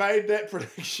 You made that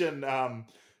prediction.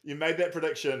 You made that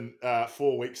prediction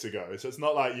 4 weeks ago, so it's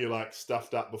not like you like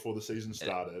stuffed up before the season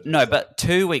started. No, It's but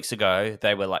 2 weeks ago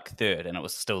they were like 3rd, and it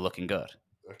was still looking good.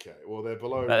 okay. Well, they're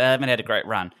below. But they haven't had a great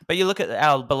run. But you look at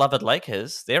our beloved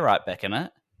Lakers; they're right back in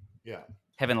it, Yeah,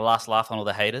 having the last laugh on all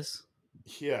the haters.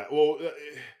 yeah. Well,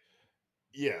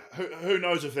 yeah. Who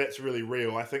knows if that's really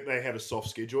real? I think they have a soft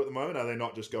schedule at the moment. Are they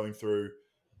not just going through?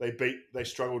 They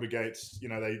struggled against.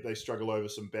 They struggle over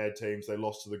some bad teams. They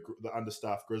lost to the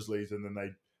understaffed Grizzlies, and then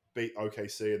they beat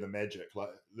OKC and the Magic. Like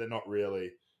they're not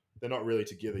really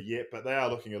together yet, but they are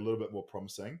looking a little bit more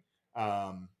promising.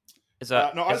 I just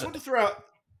want to throw out.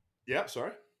 Yeah,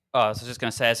 sorry. Oh, I was just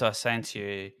going to say, as I was saying to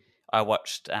you, I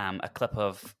watched a clip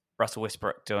of Russell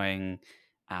Westbrook doing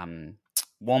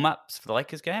warm-ups for the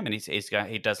Lakers game, and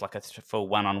he does like a full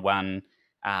one-on-one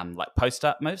like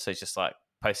post-up move, so he's just like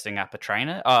posting up a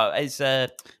trainer. Oh, he's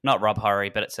not Rob Horry,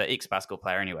 but it's an ex-basketball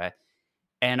player anyway.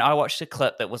 And I watched a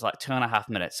clip that was like 2.5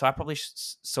 minutes, so I probably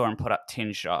saw him put up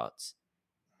 10 shots.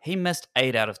 He missed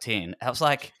 8 out of 10. I was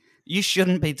like, you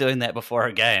shouldn't be doing that before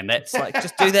a game. That's like,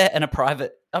 just do that in a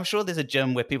private. I'm sure there's a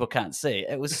gym where people can't see.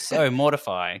 It was so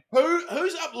mortifying.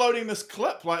 Who's uploading this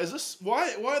clip? Like, is this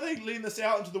why are they letting this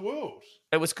out into the world?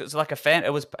 It was like a fan.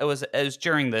 It was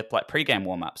during the like pregame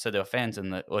warm up, so there were fans in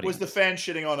the audience. Was the fan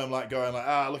shitting on him, like going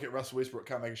like, look at Russell Westbrook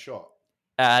can't make a shot?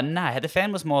 No, the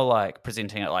fan was more like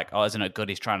presenting it like, oh, isn't it good?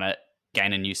 He's trying to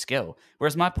gain a new skill.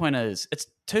 Whereas my point is, it's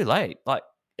too late. Like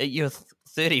you're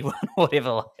 31 or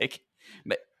whatever. Like,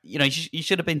 but you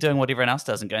should have been doing what everyone else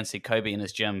does and go and see Kobe in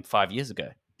his gym 5 years ago.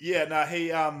 Yeah, no, he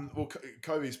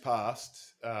Kobe's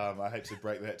passed. I hate to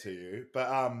break that to you, but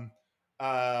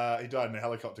he died in a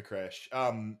helicopter crash.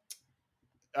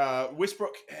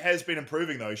 Westbrook has been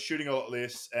improving though. He's shooting a lot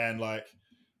less, and like,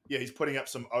 yeah, he's putting up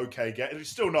some okay games. He's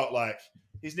still not like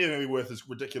he's never going to be worth his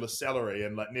ridiculous salary,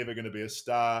 and like never going to be a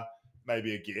star.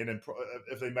 Maybe again, and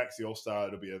if they make the All-Star,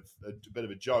 it'll be a bit of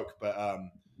a joke. But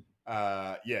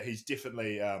yeah, he's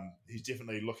definitely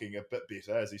looking a bit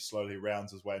better as he slowly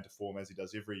rounds his way into form as he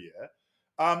does every year.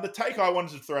 The take I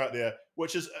wanted to throw out there,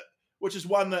 which is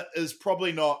one that is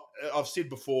probably not, I've said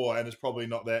before, and is probably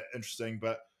not that interesting,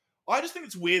 but I just think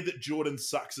it's weird that Jordan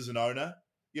sucks as an owner.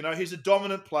 He's a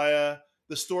dominant player.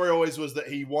 The story always was that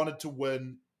he wanted to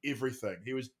win everything.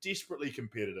 He was desperately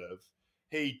competitive.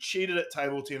 He cheated at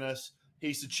table tennis. He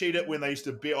used to cheat it when they used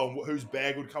to bet on whose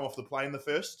bag would come off the plane the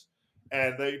first.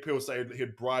 And people say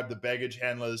he'd bribe the baggage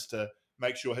handlers to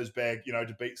make sure his bag,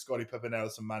 to beat Scottie Pippen out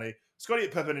of some money. Scottie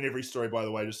Pippen in every story, by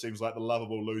the way, just seems like the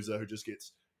lovable loser who just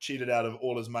gets cheated out of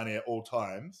all his money at all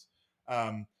times.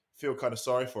 Feel kind of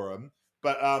sorry for him.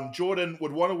 But Jordan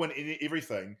would want to win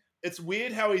everything. It's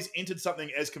weird how he's entered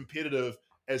something as competitive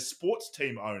as sports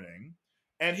team owning,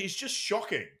 and he's just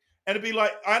shocking. And it'd be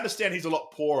like, I understand he's a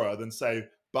lot poorer than, say,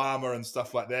 Barmer and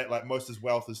stuff like that. Like, most of his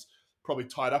wealth is probably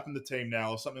tied up in the team now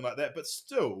or something like that. But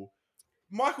still,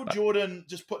 Michael Jordan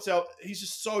just puts out, he's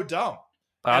just so dumb.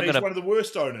 And he's one of the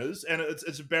worst owners. And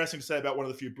it's embarrassing to say about one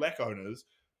of the few black owners,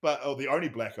 or the only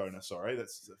black owner, sorry.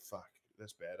 That's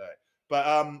bad, eh?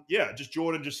 But yeah, just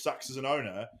Jordan just sucks as an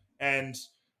owner. And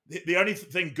the only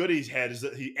thing good he's had is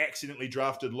that he accidentally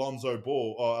drafted Lonzo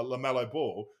Ball or LaMelo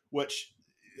Ball, which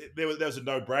there was a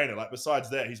no-brainer. Like, besides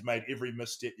that, he's made every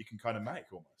misstep you can kind of make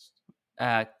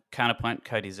almost. Counterpoint,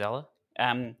 Cody Zeller.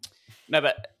 No,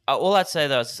 but all I'd say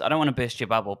though is I don't want to burst your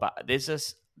bubble, but there's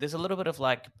a little bit of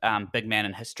like big man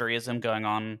in historyism going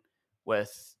on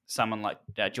with someone like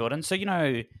Jordan. So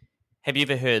have you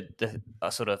ever heard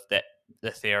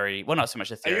the theory? Well, not so much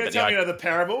the Are theory. you going to tell me the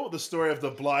parable, the story of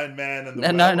the blind man and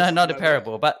the no, not a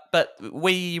parable, but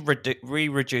we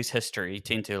reduce history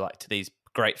tend to like to these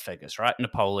great figures, right?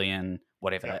 Napoleon,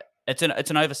 whatever. Yeah. It's an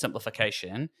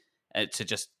oversimplification to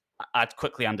just I'd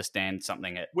quickly understand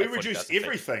something. We reduce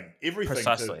everything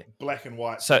Precisely. to black and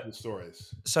white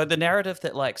stories. So the narrative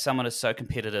that like someone is so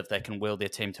competitive they can will their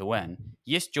team to win.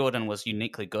 Yes, Jordan was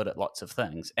uniquely good at lots of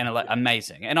things and like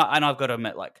amazing. And I've got to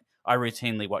admit, like I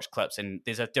routinely watch clips and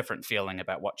there's a different feeling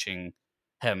about watching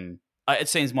him. It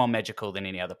seems more magical than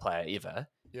any other player ever.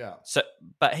 Yeah. So,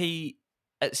 but he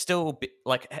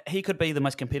he could be the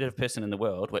most competitive person in the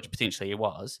world, which potentially he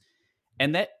was,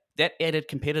 and that added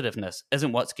competitiveness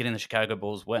isn't what's getting the Chicago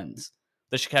Bulls wins.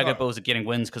 The Chicago Bulls are getting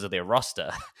wins because of their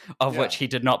roster, of which he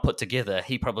did not put together.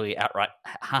 He probably outright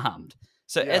harmed.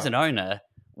 So as an owner,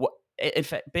 in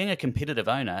fact, being a competitive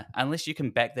owner, unless you can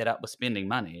back that up with spending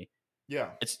money,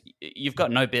 you've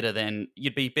got no better than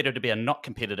you'd be better to be a not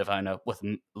competitive owner with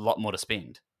a lot more to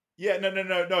spend. Yeah,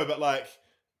 no. But like,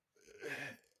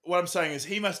 what I'm saying is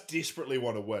he must desperately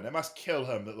want to win. It must kill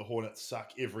him that the Hornets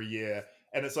suck every year.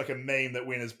 And it's like a meme that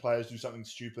when his players do something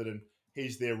stupid and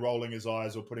he's there rolling his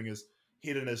eyes or putting his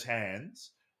head in his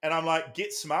hands. And I'm like,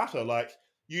 get smarter. Like,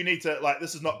 you need to, like,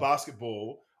 this is not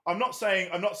basketball. I'm not saying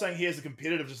he has the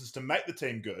competitiveness to make the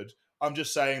team good. I'm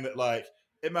just saying that, like,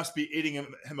 it must be eating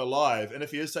him alive. And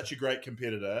if he is such a great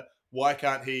competitor, why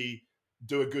can't he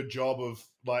do a good job of,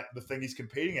 like, the thing he's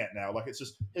competing at now? Like, it's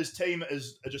just, his team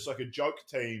is just like a joke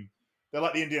team. They're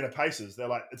like the Indiana Pacers.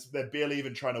 They're barely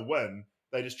even trying to win.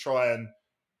 They just try and,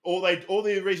 the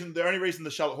only reason the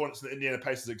Charlotte Hornets and the Indiana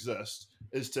Pacers exist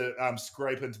is to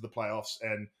scrape into the playoffs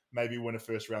and maybe win a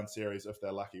first round series if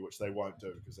they're lucky, which they won't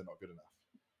do because they're not good enough.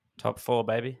 Top 4,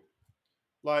 baby.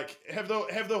 Like, have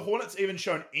the Hornets even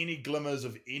shown any glimmers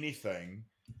of anything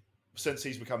since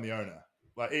he's become the owner?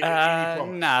 Like, any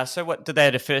promise? Nah. So what did they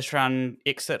had a first round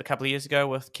exit a couple of years ago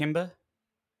with Kemba?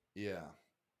 Yeah.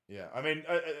 I mean,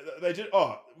 they did.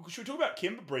 Oh, should we talk about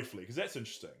Kemba briefly because that's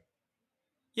interesting.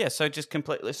 Yeah, so just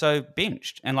completely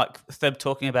benched and like Thib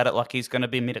talking about it like he's going to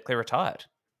be medically retired.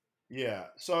 Yeah,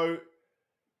 so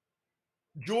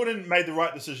Jordan made the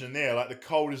right decision there, like the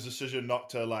coldest decision not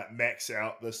to like max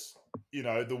out this,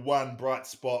 the one bright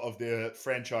spot of their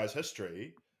franchise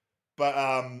history. But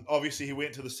obviously he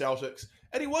went to the Celtics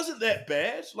and he wasn't that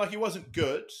bad. Like he wasn't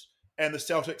good, and the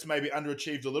Celtics maybe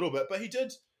underachieved a little bit, but he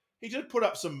did put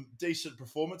up some decent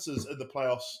performances in the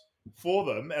playoffs for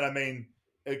them. And I mean,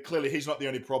 clearly he's not the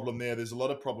only problem there. There's a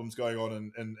lot of problems going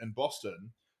on in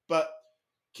Boston. But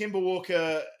Kemba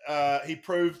Walker, he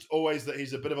proved always that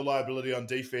he's a bit of a liability on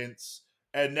defense.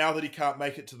 And now that he can't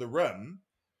make it to the rim,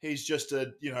 he's just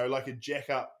like a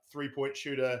jack-up three-point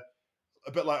shooter,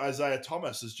 a bit like Isaiah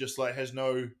Thomas, is just like has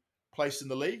no place in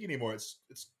the league anymore.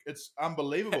 It's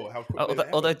unbelievable how quickly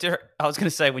although Derek, I was going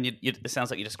to say, when it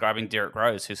sounds like you're describing Derrick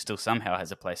Rose, who still somehow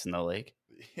has a place in the league.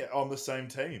 Yeah, on the same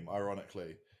team,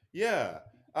 ironically. Yeah.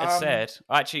 It's sad.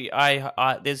 Actually,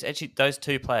 there's actually those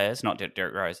two players, not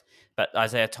Derrick Rose, but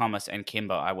Isaiah Thomas and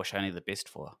Kemba, I wish only the best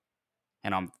for.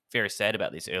 And I'm very sad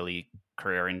about these early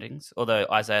career endings, although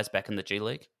Isaiah's back in the G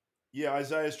League. Yeah,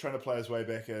 Isaiah's trying to play his way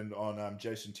back in on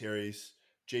Jason Terry's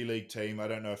G League team. I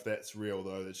don't know if that's real,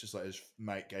 though. It's just like his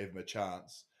mate gave him a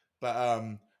chance. But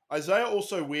Isaiah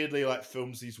also weirdly like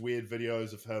films these weird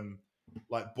videos of him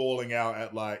like balling out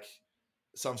at like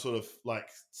some sort of like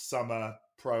summer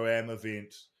pro-am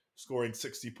event, scoring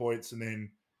 60 points and then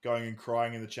going and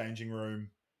crying in the changing room.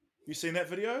 You seen that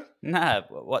video? Nah,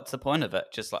 what's the point of it?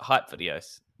 Just like hype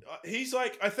videos. He's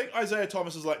like, I think Isaiah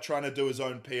Thomas is like trying to do his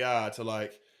own PR to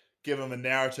like give him a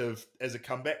narrative as a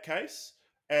comeback case.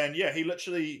 And yeah, he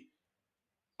literally,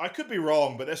 I could be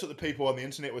wrong, but that's what the people on the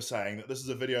internet were saying, that this is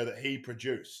a video that he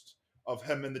produced of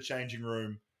him in the changing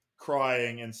room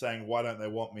crying and saying, why don't they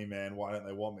want me, man? Why don't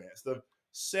they want me? It's the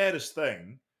saddest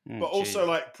thing. But also,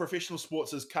 like, professional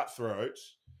sports is cutthroat.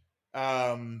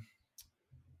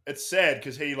 It's sad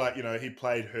because he, like, he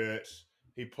played hurt.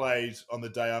 He played on the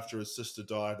day after his sister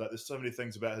died. Like, there's so many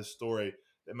things about his story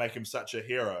that make him such a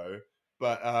hero.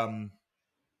 But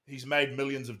he's made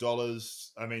millions of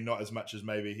dollars. I mean, not as much as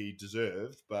maybe he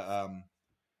deserved. But,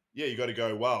 yeah, you got to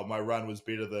go, wow, my run was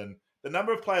better than the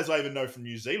number of players I even know from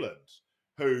New Zealand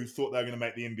who thought they were going to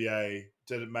make the NBA,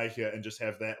 didn't make it, and just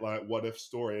have that like what if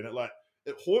story, and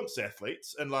it haunts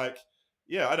athletes. And like,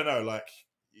 yeah, I don't know, like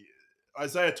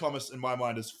Isaiah Thomas in my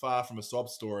mind is far from a sob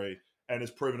story and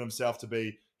has proven himself to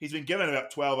be. He's been given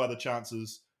about 12 other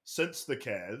chances since the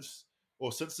Cavs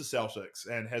or since the Celtics,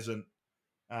 and hasn't.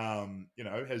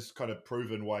 Has kind of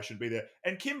proven why I should be there.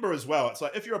 And Kemba as well. It's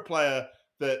like if you're a player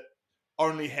that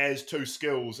only has 2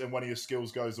 skills and one of your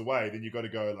skills goes away, then you've got to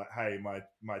go like, hey, my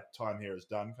time here is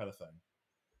done, kind of thing.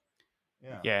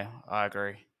 Yeah, I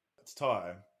agree. It's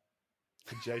time.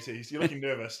 JT, you're looking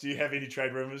nervous. Do you have any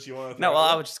trade rumors you want to? No,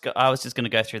 well, I was just going to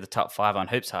go through the top 5 on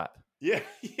Hoops Hype. Yeah,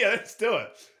 let's do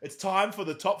it. It's time for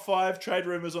the top 5 trade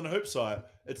rumors on Hoops Hype.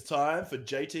 It's time for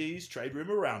JT's trade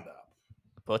rumor roundup.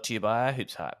 Brought to you by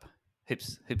Hoops Hype.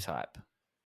 Hoops Hype.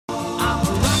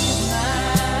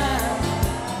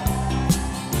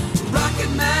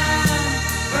 Rocket Man,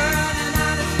 burning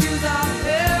out his fuse out of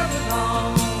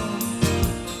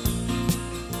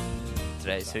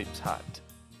Today's Hoops Hyped.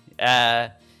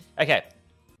 Okay.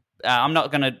 I'm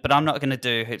not gonna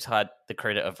do Hoops Hype the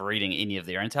credit of reading any of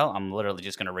their intel. I'm literally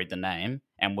just gonna read the name,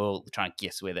 and we'll try and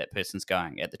guess where that person's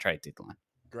going at the trade deadline.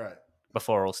 Great.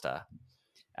 Before All-Star.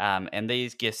 And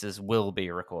these guesses will be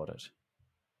recorded.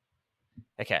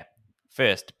 Okay.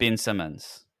 First, Ben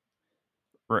Simmons.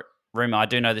 Rumor. I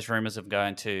do know there's rumors of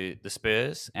going to the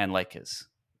Spurs and Lakers.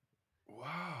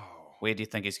 Wow. Where do you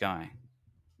think he's going?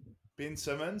 Ben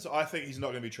Simmons? I think he's not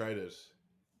going to be traded.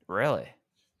 Really?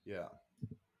 Yeah.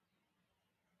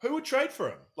 Who would trade for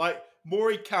him? Like,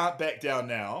 Morey can't back down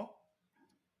now.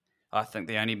 I think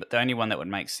the only one that would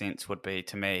make sense would be,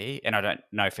 to me, and I don't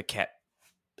know for Cap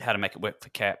how to make it work for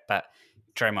Cap, but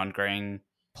Draymond Green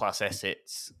plus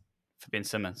assets for Ben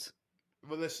Simmons.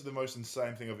 Well, this is the most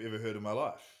insane thing I've ever heard in my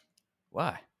life.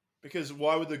 Why? Because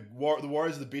why would the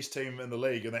Warriors are the best team in the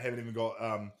league and they haven't even got...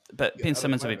 but Ben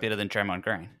Simmons would be better than Draymond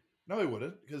Green. No, he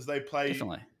wouldn't, because they play...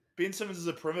 Definitely. Ben Simmons is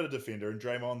a perimeter defender and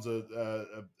Draymond's a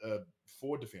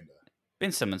forward defender.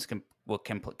 Ben Simmons can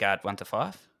guard 1 to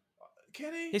 5.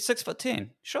 Can he? He's 6'10".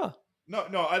 Sure.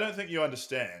 No, I don't think you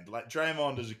understand. Like,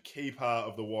 Draymond is a key part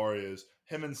of the Warriors.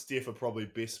 Him and Steph are probably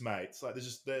best mates. Like,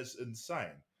 that's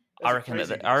insane. I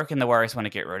reckon the Warriors want to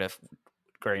get rid of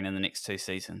Green in the next 2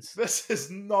 seasons. This is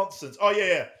nonsense. Oh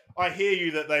yeah. I hear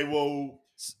you that they will.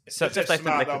 So if they think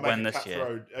they could win this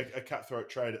year, a cutthroat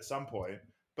trade at some point,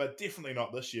 but definitely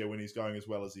not this year when he's going as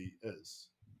well as he is.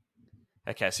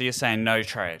 Okay, so you're saying no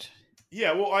trade?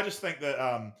 Yeah. Well, I just think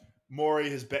that Morey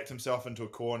has backed himself into a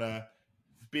corner.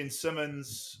 Ben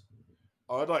Simmons,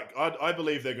 I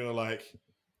believe they're gonna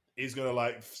he's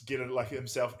gonna get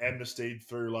himself amnestied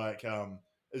through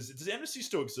does amnesty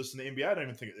still exist in the NBA? I don't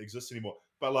even think it exists anymore.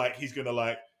 But he's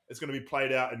gonna it's gonna be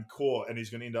played out in court, and he's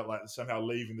gonna end up somehow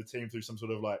leaving the team through some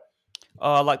sort of like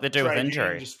they do with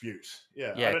injury dispute.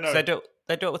 Yeah, yeah. I don't know. They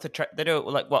do it with they do it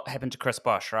like what happened to Chris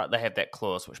Bosh, right? They have that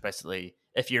clause which basically,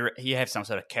 if you have some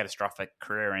sort of catastrophic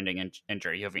career-ending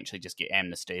injury, you eventually just get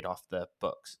amnestied off the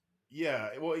books. Yeah,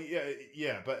 well,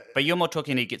 yeah, but you're more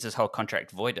talking he gets his whole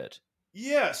contract voided.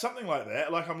 Yeah, something like that.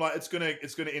 It's gonna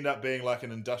end up being like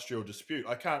an industrial dispute.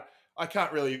 I can't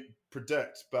really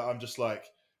predict, but I'm just I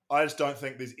just don't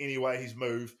think there's any way he's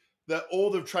moved. That all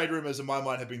the trade rumors in my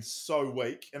mind have been so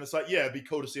weak, and it's it'd be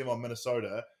cool to see him on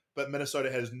Minnesota, but Minnesota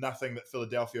has nothing that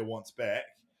Philadelphia wants back,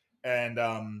 and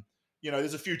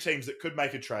there's a few teams that could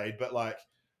make a trade, but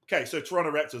okay, so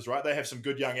Toronto Raptors, right? They have some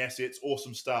good young assets,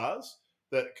 awesome stars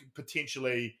that could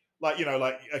potentially,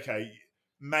 okay,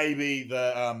 maybe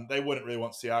they wouldn't really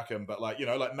want Siakam, but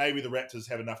maybe the Raptors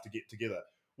have enough to get together.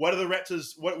 Where are the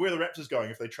Raptors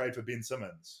going if they trade for Ben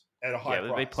Simmons at a high price? Yeah, it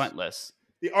would be pointless.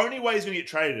 The only way he's going to get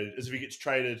traded is if he gets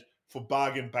traded for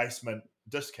bargain basement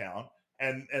discount,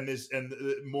 and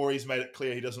Morey's made it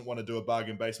clear he doesn't want to do a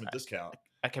bargain basement discount.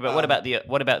 Okay, but what about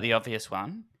the obvious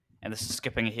one? And this is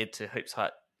skipping ahead to Hoops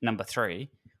Hype number 3,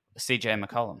 CJ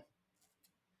McCollum.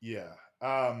 Yeah.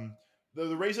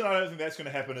 The reason I don't think that's going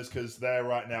to happen is because they're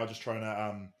right now just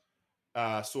trying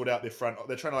to sort out their front.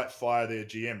 They're trying to fire their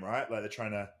GM, right? They're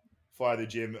trying to fire their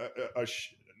GM,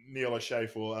 Neil O'Shea,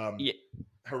 for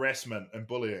harassment and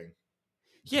bullying.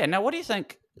 Yeah. Now, what do you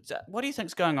think? What do you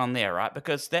think's going on there, right?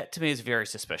 Because that to me is very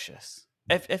suspicious.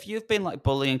 If you've been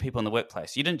bullying people in the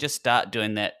workplace, you didn't just start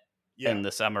doing that in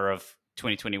the summer of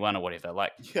 2021 or whatever.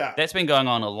 That's been going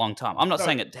on a long time. I'm not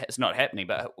saying it's not happening,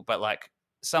 but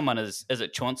someone is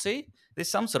it Chauncey? There's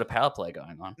some sort of power play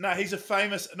going on. No, he's a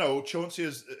famous... No, Chauncey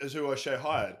is who O'Shea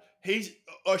hired.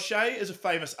 O'Shea is a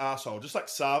famous asshole, just like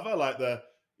Sava,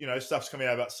 stuff's coming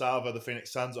out about Sava, the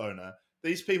Phoenix Suns owner.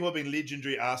 These people have been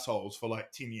legendary assholes for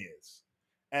 10 years.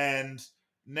 And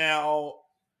Now,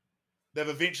 they've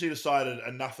eventually decided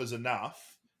enough is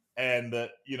enough, and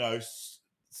that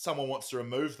someone wants to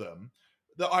remove them.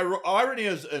 The irony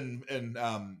is in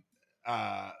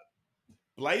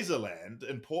Blazerland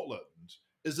in Portland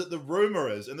is that the rumor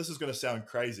is, and this is going to sound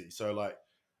crazy, so like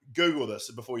Google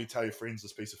this before you tell your friends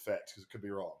this piece of fact because it could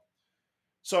be wrong.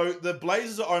 So the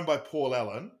Blazers are owned by Paul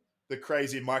Allen, the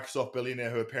crazy Microsoft billionaire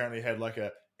who apparently had like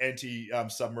a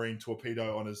anti-submarine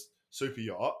torpedo on his super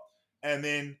yacht, and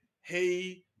then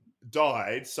he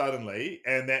died suddenly,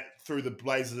 and that threw the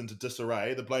Blazers into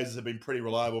disarray. The Blazers have been pretty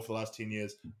reliable for the last 10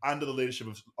 years under the leadership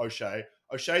of O'Shea.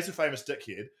 O'Shea's a famous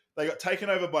dickhead. They got taken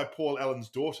over by Paul Allen's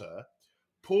daughter.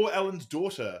 Paul Allen's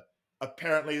daughter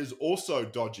apparently is also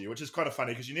dodgy, which is kind of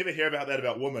funny because you never hear about that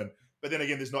about women. But then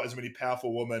again, there's not as many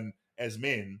powerful women as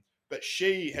men. But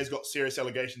she has got serious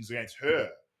allegations against her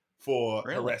for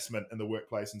harassment in the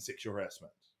workplace and sexual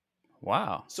harassment.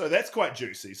 Wow. So that's quite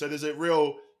juicy. So there's a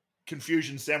real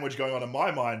confusion sandwich going on in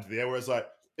my mind there, where it's like,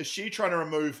 is she trying to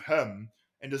remove him,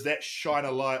 and does that shine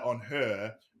a light on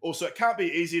her? Also, it can't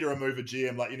be easy to remove a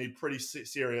GM. Like, you need pretty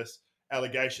serious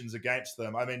allegations against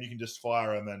them. I mean, you can just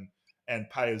fire him and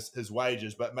pay his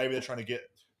wages, but maybe they're trying to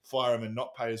fire him and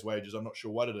not pay his wages. I'm not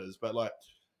sure what it is, but like,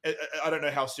 I don't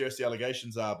know how serious the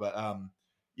allegations are, but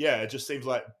yeah, it just seems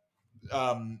like,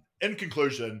 in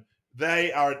conclusion,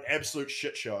 they are an absolute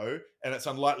shit show, and it's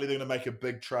unlikely they're going to make a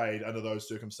big trade under those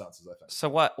circumstances, I think. So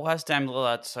why is Dame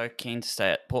Lillard so keen to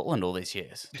stay at Portland all these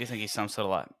years? Do you think he's some sort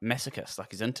of like masochist,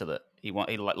 like he's into that? He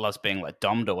like loves being like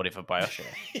domed or whatever by O'Shea?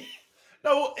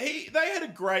 No, they had a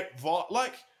great vibe.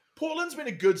 Like, Portland's been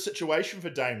a good situation for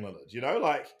Dame Lillard,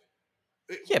 like.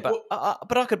 Yeah, but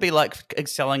I could be like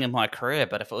excelling in my career,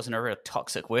 but if it was in a real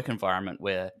toxic work environment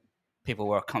where people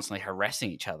were constantly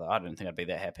harassing each other, I don't think I'd be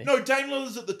that happy. No, Dame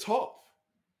Lillard's at the top.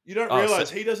 You don't realize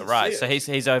he doesn't. Right, see it.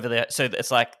 so he's over there. So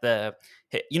it's like that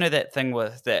thing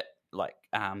with that like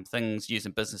things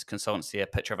using business consultancy, a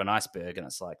picture of an iceberg, and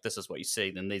it's like, this is what you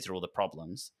see, then these are all the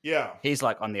problems. Yeah, he's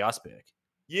like on the iceberg.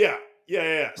 Yeah.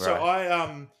 Right.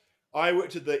 So I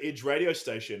worked at the Edge radio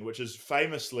station, which is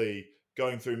famously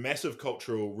going through massive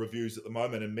cultural reviews at the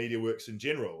moment and MediaWorks in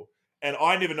general. And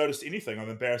I never noticed anything, I'm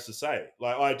embarrassed to say.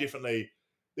 Like, there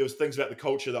was things about the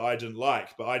culture that I didn't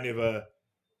like, but I never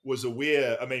was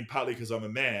aware. I mean, partly because I'm a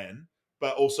man,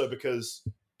 but also because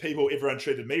everyone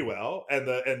treated me well.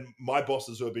 And my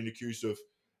bosses who have been accused of,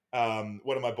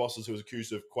 one of my bosses who was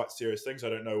accused of quite serious things. I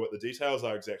don't know what the details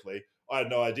are exactly. I had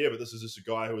no idea, but this is just a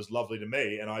guy who was lovely to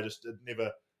me. And I just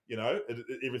never,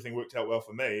 everything worked out well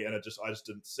for me. And I just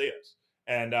didn't see it.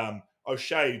 And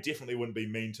O'Shea definitely wouldn't be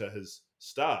mean to his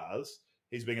stars.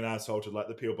 He's being an asshole to like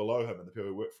the people below him and the people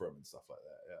who work for him and stuff like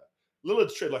that. Yeah,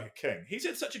 Lillard's treated like a king. He's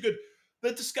had such a good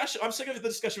I'm sick of the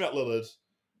discussion about Lillard.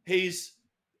 He's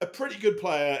a pretty good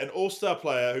player, an all-star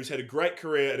player who's had a great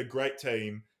career at a great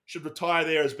team. Should retire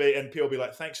there and people be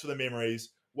like, thanks for the memories.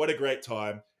 What a great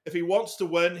time. If he wants to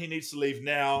win, he needs to leave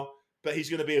now. But he's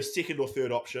going to be a second or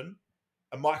third option,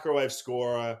 a microwave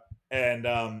scorer, and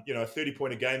a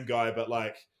 30-point a game guy. But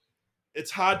like,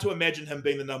 it's hard to imagine him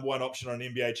being the number one option on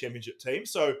an NBA championship team.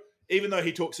 So even though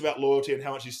he talks about loyalty and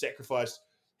how much he's sacrificed,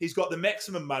 he's got the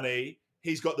maximum money.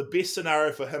 He's got the best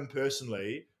scenario for him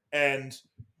personally. And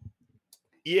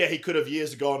yeah, he could have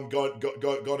years ago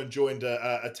gone and joined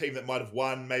a team that might have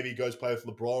won. Maybe he goes play with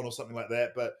LeBron or something like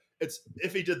that. But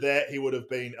if he did that, he would have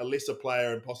been a lesser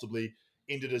player and possibly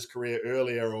ended his career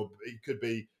earlier, or he could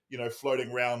be,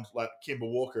 floating around like Kemba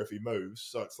Walker if he moves.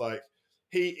 So it's like,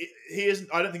 he isn't.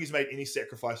 I don't think he's made any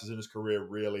sacrifices in his career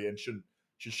really, and should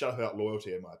shut up about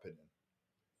loyalty, in my opinion.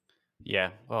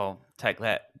 Yeah, well, take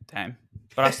that, Dame.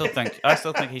 But I still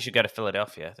think he should go to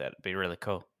Philadelphia. That'd be really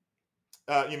cool.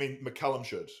 You mean McCollum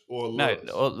should, or Lillard?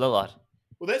 No, or Lillard.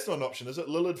 Well, that's not an option, is it?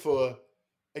 Lillard for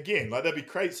again, like that'd be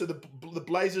crazy. So the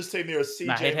Blazers team there is CJ.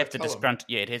 No, he'd have McCollum. to disgruntle.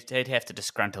 Yeah, he'd have to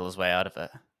disgruntle his way out of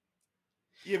it.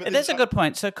 Yeah, but that's a good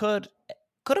point. So could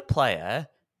a player?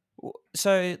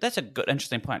 So that's a good,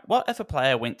 interesting point. What if a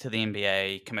player went to the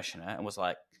NBA commissioner and was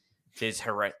like, "There's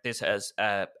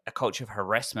a culture of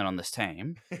harassment on this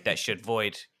team that should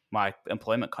void my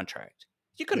employment contract."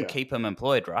 You couldn't keep him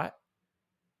employed, right?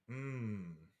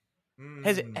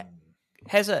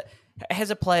 Has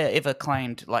a player ever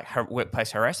claimed like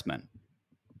workplace harassment?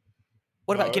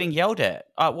 What about getting yelled at?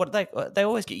 They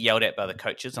always get yelled at by the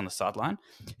coaches on the sideline.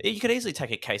 You could easily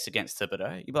take a case against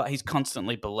Thibodeau. You'd be like, he's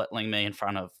constantly belittling me in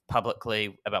front of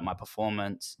publicly about my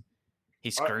performance.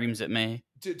 He screams at me.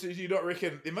 Do you not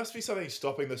reckon there must be something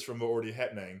stopping this from already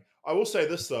happening? I will say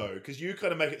this though, because you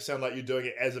kind of make it sound like you're doing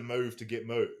it as a move to get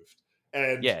moved.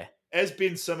 And as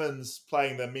Ben Simmons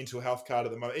playing the mental health card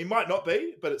at the moment, he might not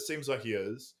be, but it seems like he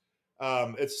is.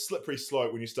 It's a slippery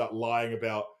slope when you start lying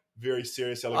about very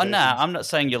serious Oh allegations. no, I'm not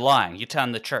saying you're lying. You're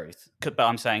telling the truth. But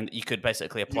I'm saying that you could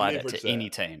basically apply that leverage to any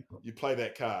team. You play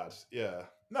that card, yeah.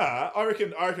 Nah, I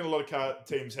reckon a lot of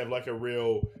teams have like a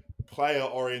real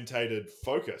player-orientated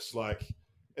focus. Like,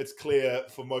 it's clear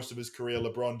for most of his career,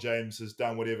 LeBron James has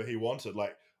done whatever he wanted.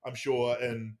 Like, I'm sure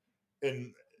in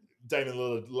Damian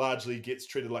Lillard largely gets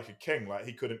treated like a king. Like,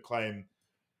 he couldn't claim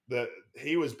that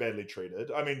he was badly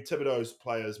treated. I mean, Thibodeau's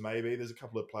players, maybe. There's a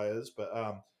couple of players, but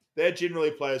they're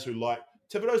generally players who like...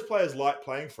 Thibodeau's players like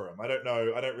playing for him. I don't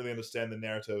know. I don't really understand the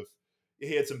narrative.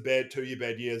 He had some 2-year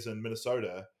bad years in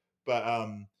Minnesota, but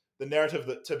the narrative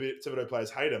that Thibodeau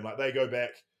players hate him, like, they go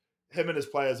back... Him and his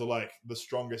players are like the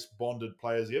strongest bonded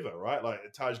players ever, right? Like,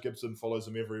 Taj Gibson follows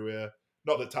him everywhere.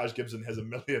 Not that Taj Gibson has a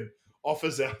million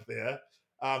offers out there.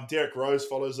 Derrick Rose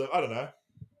follows him. I don't know.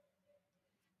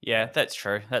 Yeah, that's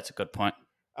true. That's a good point.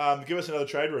 Give us another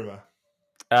trade rumor.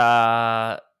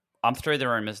 I'm through the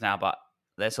rumors now, but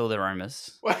that's all the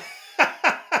rumors.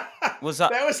 That was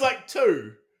like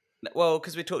 2. Well,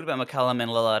 because we talked about McCollum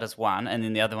and Lillard as one, and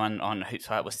then the other one on Hoops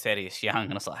Hype was Thaddeus Young,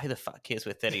 and I was like, who the fuck cares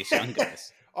where Thaddeus Young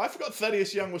goes? I forgot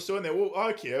Thaddeus Young was still in there. Well,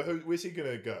 I care. Where's he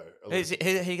going to go? Who are you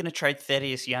going to trade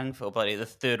Thaddeus Young for, buddy? The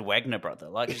third Wagner brother?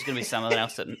 Like, it's going to be someone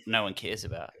else that no one cares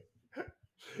about.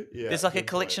 Yeah, there's like a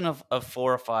collection of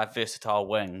 4 or 5 versatile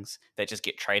wings that just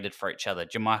get traded for each other.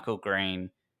 Jermichael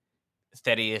Green,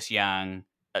 Thaddeus Young,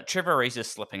 Trevor Ariza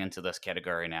is slipping into this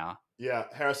category now. Yeah,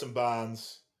 Harrison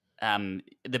Barnes.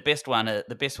 The best one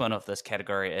of this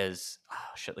category is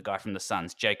the guy from the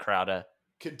Suns, Jay Crowder.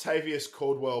 Kentavious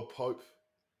Caldwell Pope.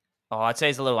 Oh, I'd say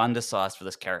he's a little undersized for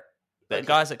this character. The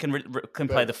guys that can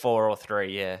play the 4 or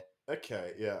 3, yeah.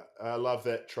 Okay, yeah. I love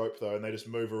that trope, though, and they just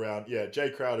move around. Yeah, Jay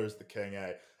Crowder is the king,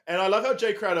 eh? And I love how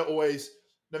Jay Crowder always,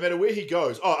 no matter where he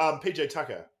goes... PJ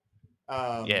Tucker.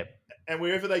 Yeah. And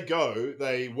wherever they go,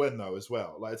 they win, though, as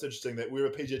well. Like, it's interesting that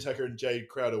wherever PJ Tucker and Jay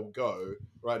Crowder go,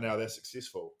 right now, they're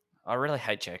successful. I really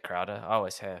hate Jay Crowder. I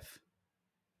always have.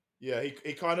 Yeah,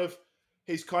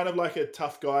 he's kind of like a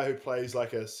tough guy who plays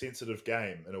like a sensitive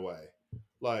game in a way.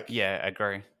 Like, yeah, I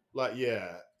agree. Like,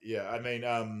 yeah. I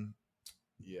mean,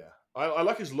 yeah. I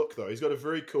like his look though. He's got a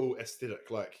very cool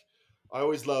aesthetic. Like, I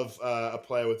always love a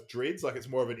player with dreads. Like, it's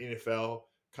more of an NFL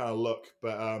kind of look,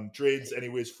 but dreads, and he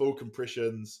wears full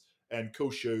compressions and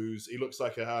cool shoes. He looks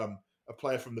like a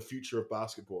player from the future of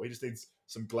basketball. He just needs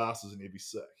some glasses and he'd be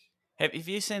sick. Have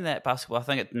you seen that basketball? I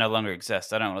think it no longer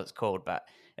exists. I don't know what it's called, but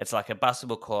it's like a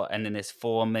basketball court, and then there's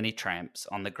 4 mini tramps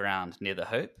on the ground near the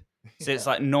hoop. So it's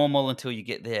like normal until you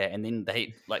get there, and then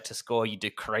they like to score. You do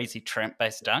crazy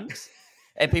tramp-based dunks,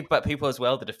 and people as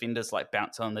well. The defenders like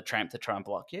bounce on the tramp to try and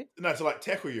block you. No, to like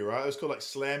tackle you, right? It was called like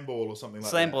slam ball or something like that.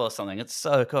 Slam ball or something. It's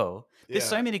so cool. There's Yeah.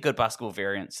 so many good basketball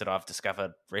variants that I've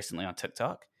discovered recently on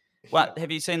TikTok. What have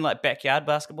you seen? Like backyard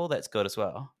basketball? That's good as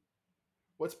well.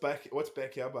 What's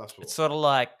backyard basketball? It's sort of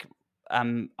like I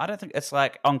don't think it's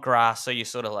like on grass, so you're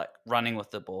sort of like running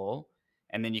with the ball,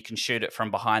 and then you can shoot it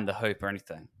from behind the hoop or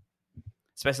anything.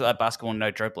 It's basically like basketball, no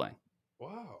dribbling.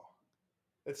 Wow,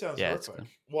 that sounds it's horrific. good.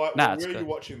 Why? No, where it's are you good.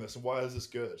 watching this, and why is this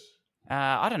good?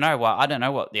 I don't know why. I don't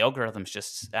know what the algorithm's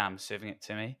just serving it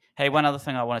to me. Hey, one other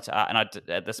thing I wanted to,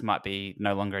 and this might be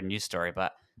no longer a news story,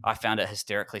 but I found it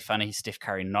hysterically funny. Steph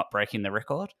Curry not breaking the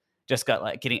record, just got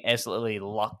like getting absolutely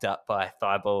locked up by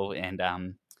Thibault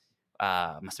and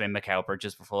must have been Mikal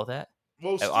Bridges before that.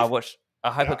 Well,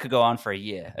 I hope it could go on for a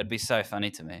year. It'd be so funny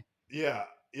to me. Yeah,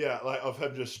 like of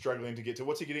him just struggling to get to.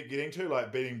 What's he getting to?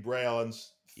 Like beating Bray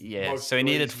Allen's. Yeah, most so he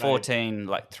needed threes made. 14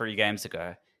 like 3 games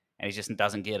ago, and he just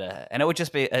doesn't get it. And it would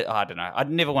just be, I don't know. I'd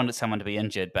never wanted someone to be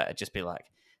injured, but it'd just be like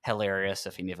hilarious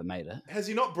if he never made it. Has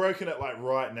he not broken it like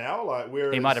right now? Like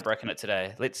where He might have broken it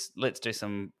today. Let's do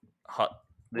some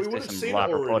We would have some seen it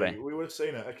live already. reporting. We would have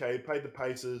seen it. Okay, he paid the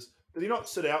Pacers. Did he not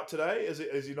sit out today?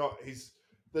 Is he not?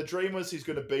 The dream was he's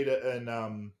going to beat it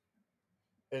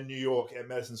in New York at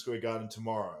Madison Square Garden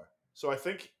tomorrow. So I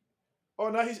think. Oh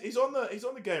no, he's on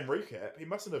the game recap. He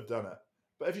mustn't have done it.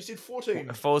 But if you said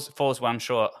 14, Falls one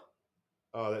short.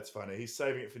 oh, that's funny. He's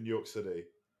saving it for New York City.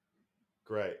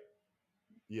 Great.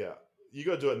 Yeah, you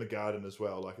got to do it in the Garden as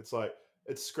well. Like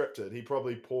it's scripted. He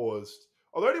probably paused.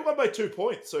 Although he only won by 2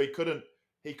 points, so he couldn't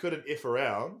F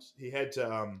around. He had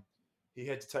to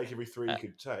take every 3 he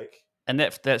could take. And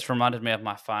that's reminded me of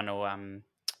my final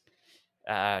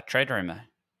trade rumor.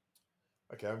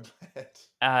 Okay, I'm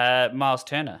glad. Miles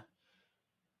Turner.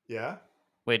 Yeah.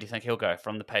 Where do you think he'll go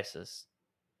from the Pacers?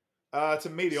 To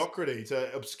mediocrity,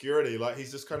 to obscurity. Like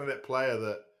he's just kind of that player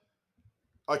that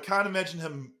I can't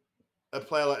imagine a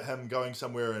player like him going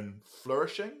somewhere and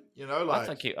flourishing. You know, like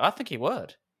I think he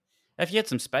would. If he had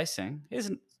some spacing, he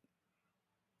isn't.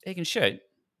 He can shoot.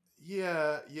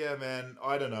 Yeah, man.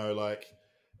 I don't know. Like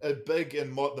a big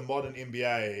in the modern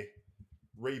NBA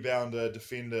rebounder,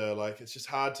 defender. Like it's just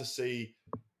hard to see.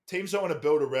 Teams don't want to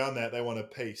build around that. They want a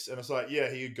piece, and it's like, yeah,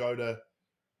 he could go to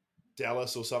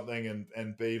Dallas or something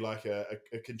and be like a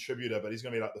contributor, but he's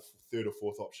going to be like the third or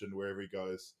fourth option wherever he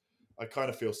goes. I kind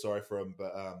of feel sorry for him,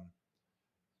 but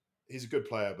he's a good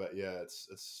player. But yeah,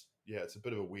 it's a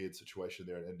bit of a weird situation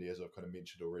there in India, as I've kind of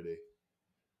mentioned already.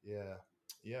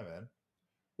 Yeah, man.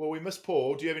 Well, we miss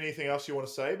Paul. Do you have anything else you want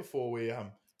to say before we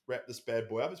wrap this bad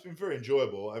boy up? It's been very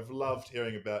enjoyable. I've loved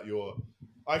hearing about your.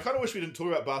 I kind of wish we didn't talk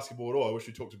about basketball at all. I wish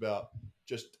we talked about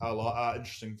just our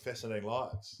interesting, fascinating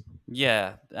lives.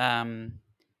 Yeah.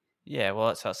 Yeah, well,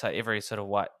 that's what I say. Every sort of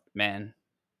white man,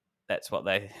 that's what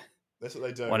they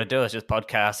do. Want to do. It's just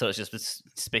podcasts, so it's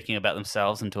just speaking about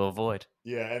themselves and to avoid.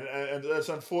 Yeah, and it's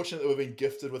unfortunate that we've been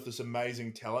gifted with this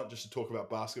amazing talent just to talk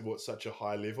about basketball at such a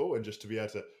high level and just to be able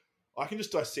to. I can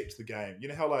just dissect the game. You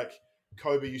know how like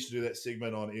Kobe used to do that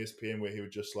segment on ESPN where he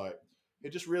would just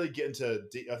he'd just really get into,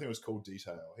 I think it was called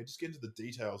detail. He'd just get into the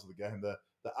details of the game, the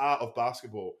art of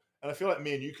basketball. And I feel like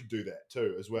me and you could do that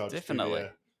too as well. Definitely.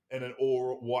 Just in an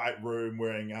all white room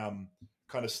wearing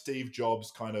kind of Steve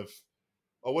Jobs kind of,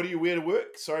 what do you wear to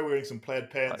work? Sorry, wearing some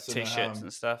plaid pants like t-shirts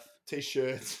and stuff.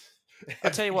 T-shirts. I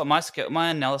tell you what, my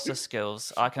analysis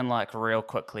skills, I can like real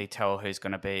quickly tell who's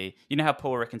going to be. You know how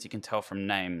Paul reckons you can tell from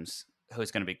names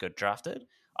who's going to be good drafted?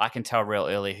 I can tell real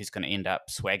early who's going to end up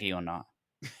swaggy or not.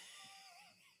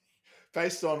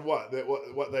 Based on what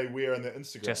they wear on their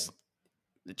Instagram.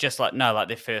 Just like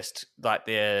their first, like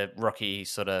their rookie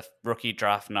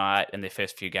draft night and their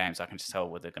first few games, I can just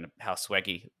tell how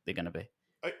swaggy they're going to be.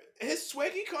 Has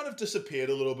Swaggy kind of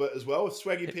disappeared a little bit as well? With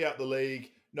Swaggy P out the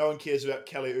league, no one cares about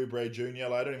Kelly Oubre Jr.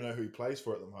 Like, I don't even know who he plays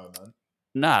for at the moment.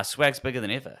 Nah, Swag's bigger than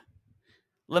ever.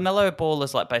 LaMelo Ball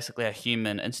is like basically a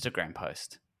human Instagram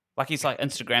post. Like he's like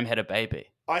Instagram had a baby.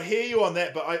 I hear you on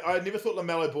that, but I never thought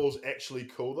LaMelo Ball's actually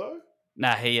cool though.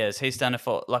 Nah, he is. He's done it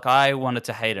for, like, I wanted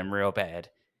to hate him real bad,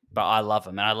 but I love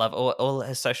him. And I love all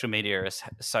his social media is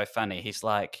so funny. He's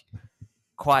like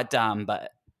quite dumb,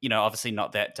 but obviously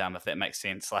not that dumb, if that makes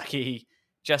sense. Like he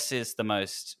just says the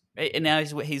most, and now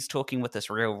he's talking with this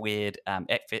real weird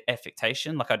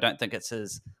affectation. Like I don't think it's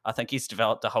his, I think he's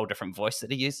developed a whole different voice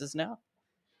that he uses now.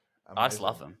 Amazing. I just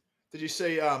love him. Did you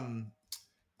see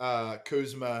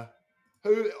Kuzma,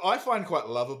 who I find quite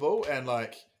lovable and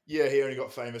like, yeah, he only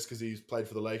got famous because he's played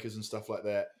for the Lakers and stuff like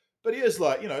that. But he is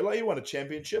like he won a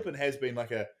championship and has been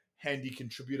like a handy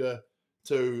contributor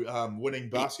to winning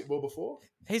basketball before.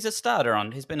 He's been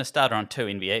a starter on 2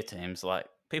 NBA teams. Like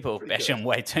people bash him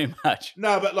way too much.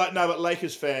 But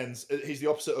Lakers fans, he's the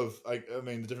opposite of. I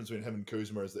mean, the difference between him and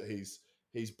Kuzma is that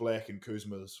he's black and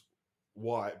Kuzma's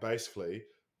white, basically.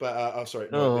 But I'm sorry,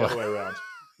 no, the other way around.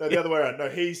 No, the other way around. No,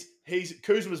 he's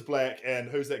Kuzma's black, and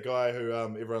who's that guy who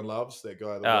everyone loves? That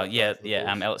guy.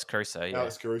 Alex Caruso. Yeah,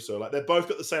 Alex Caruso. Like they've both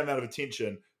got the same amount of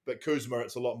attention, but Kuzma,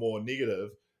 it's a lot more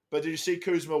negative. But did you see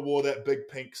Kuzma wore that big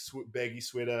pink baggy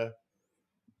sweater?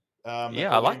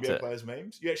 I liked it. Players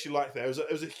memes. You actually liked that?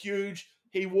 It was a huge.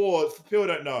 He wore. For people who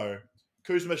don't know,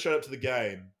 Kuzma showed up to the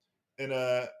game in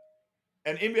a.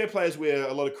 And NBA players wear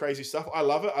a lot of crazy stuff. I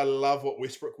love it. I love what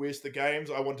Westbrook wears to the games.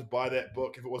 I want to buy that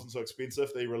book if it wasn't so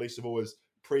expensive. They released of all his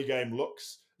pre-game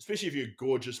looks, especially if you're a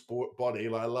gorgeous body.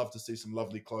 Like I love to see some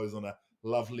lovely clothes on a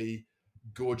lovely,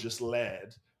 gorgeous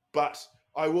lad. But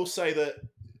I will say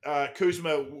that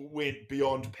Kuzma went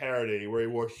beyond parody, where he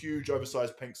wore a huge,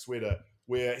 oversized pink sweater,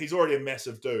 where he's already a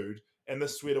massive dude, and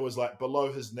this sweater was like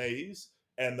below his knees,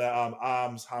 and the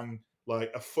arms hung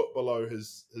like a foot below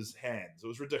his hands. It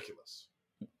was ridiculous.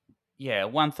 Yeah,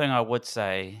 one thing I would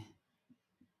say.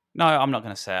 No, I'm not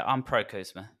going to say it. I'm pro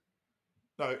Kuzma.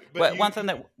 No, but one thing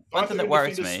that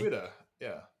worries me. Sweater.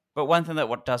 Yeah. But one thing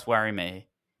that does worry me,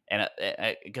 and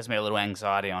it gives me a little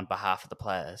anxiety on behalf of the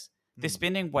players, they're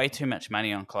spending way too much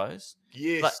money on clothes.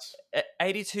 Yes. Like, at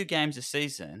 82 games a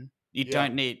season, you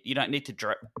don't need to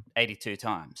drip 82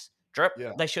 times. Drip.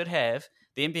 Yeah. They should have.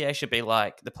 The NBA should be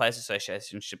like, the Players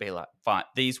Association should be like, fine,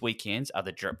 these weekends are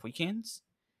the drip weekends.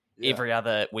 Yeah. Every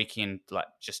other weekend, like,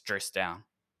 just dress down.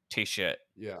 T-shirt.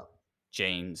 Yeah.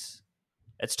 Jeans.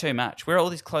 It's too much. Where are all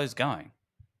these clothes going?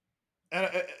 And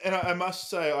I must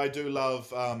say, I do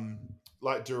love,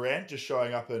 like, Durant just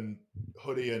showing up in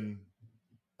hoodie and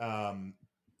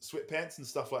sweatpants and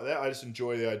stuff like that. I just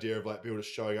enjoy the idea of, like, people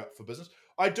just showing up for business.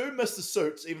 I do miss the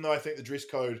suits, even though I think the dress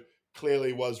code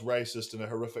clearly was racist in a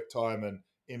horrific time in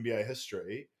NBA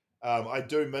history. I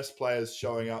do miss players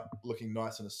showing up looking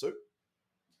nice in a suit.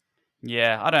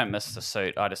 Yeah, I don't miss the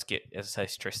suit. I just get, as I say,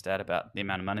 stressed out about the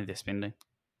amount of money they're spending.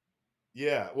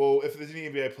 Yeah, well, if there's any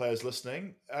NBA players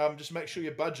listening, just make sure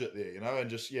you budget there, and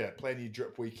just plan your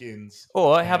drip weekends.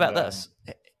 Or how And, about this?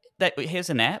 Here's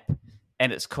an app,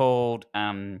 and it's called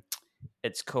Instagram.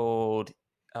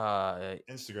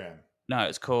 No,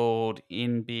 it's called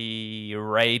NB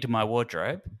Raid My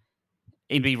Wardrobe.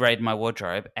 NB Raid My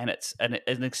Wardrobe, and it's an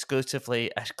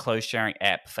exclusively a clothes sharing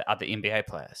app for other NBA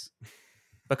players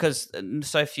because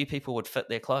so few people would fit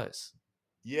their clothes.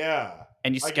 Yeah,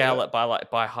 and you I get scale it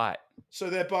by height. So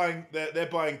they're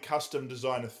buying custom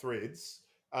designer threads,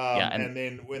 and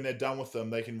then when they're done with them,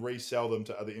 they can resell them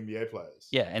to other NBA players.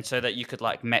 Yeah, and so that you could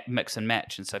like mix and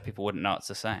match, and so people wouldn't know it's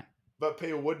the same. But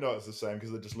people would know it's the same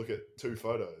because they just look at two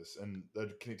photos and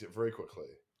they'd connect it very quickly.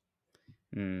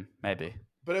 Maybe.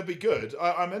 But it'd be good.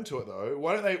 I'm into it though.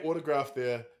 Why don't they autograph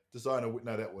their designer?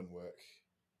 No, that wouldn't work.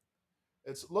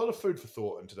 It's a lot of food for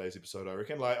thought in today's episode, I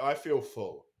reckon. Like, I feel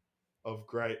full of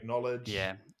great knowledge,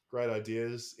 great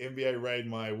ideas. NBA Raid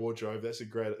My Wardrobe. That's a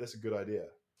good idea.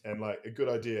 And like, a good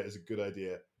idea is a good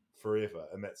idea forever.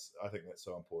 And I think that's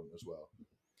so important as well.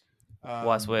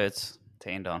 Wise words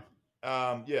to end on.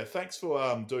 Thanks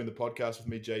for doing the podcast with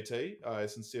me, JT. I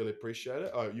sincerely appreciate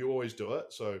it. You always do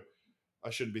it, so I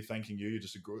shouldn't be thanking you.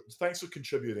 Thanks for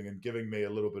contributing and giving me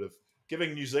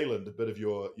giving New Zealand a bit of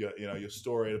your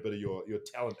story and a bit of your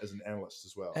talent as an analyst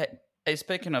as well. Hey,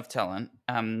 speaking of talent,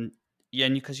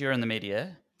 because you're in the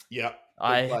media. Yeah,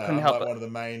 I couldn't help one of the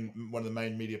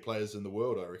main media players in the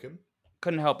world, I reckon.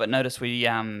 Couldn't help but notice we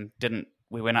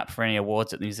went up for any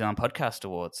awards at the New Zealand Podcast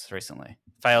Awards recently.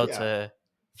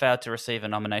 Failed to receive a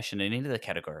nomination in any of the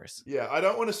categories. Yeah, I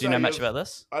don't want to say. Do you know much about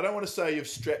this? I don't want to say you've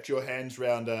strapped your hands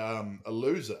around a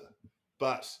loser,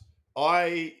 but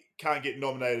I can't get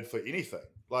nominated for anything.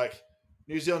 Like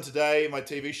New Zealand Today, my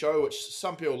TV show, which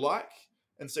some people like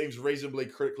and seems reasonably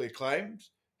critically acclaimed,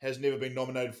 has never been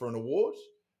nominated for an award.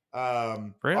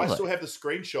 Really? I still have the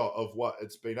screenshot of what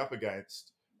it's been up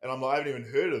against, and I haven't even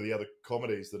heard of the other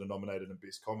comedies that are nominated in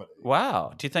Best Comedy.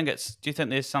 Wow. Do you think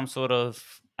there's some sort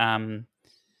of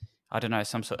I don't know,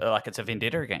 some sort of, like it's a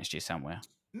vendetta against you somewhere?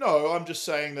 No, I'm just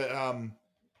saying that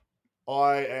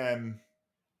I am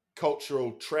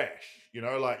cultural trash.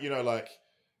 Like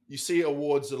you see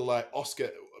awards that are like Oscar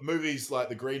movies, like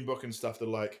The Green Book and stuff that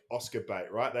are like Oscar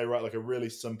bait, right? They write like a really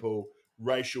simple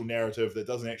racial narrative that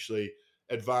doesn't actually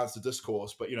advance the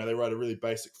discourse, but they write a really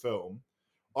basic film.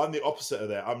 I'm the opposite of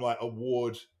that. I'm like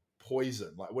award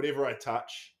poison. Like whatever I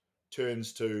touch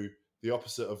turns to the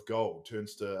opposite of gold,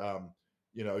 turns to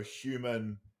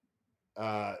human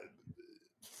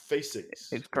feces.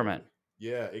 Excrement.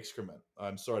 Yeah, excrement.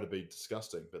 I'm sorry to be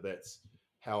disgusting, but that's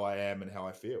how I am and how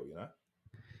I feel,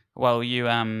 Well, you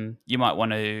might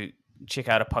want to check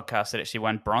out a podcast that actually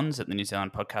won bronze at the New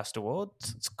Zealand Podcast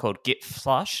Awards. It's called Get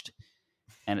Flushed,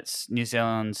 and it's New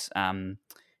Zealand's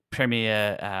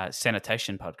premier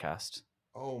sanitation podcast.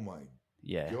 Oh my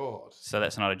God. So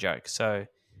that's not a joke. So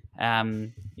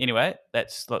anyway,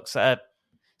 that's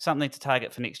something to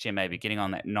target for next year, maybe getting on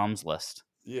that noms list.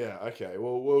 Yeah, okay.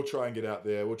 Well, we'll try and get out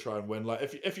there. We'll try and win. Like,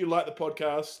 if you like the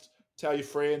podcast, tell your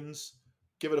friends,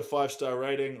 give it a 5-star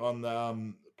rating on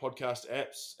the podcast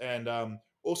apps, and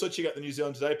also check out the New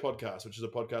Zealand Today podcast, which is a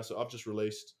podcast that I've just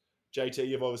released. JT,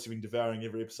 you've obviously been devouring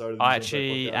every episode of the New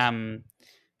Zealand Today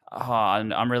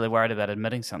podcast. I'm really worried about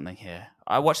admitting something here.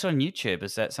 I watched it on YouTube.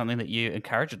 Is that something that you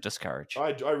encourage or discourage?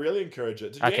 I really encourage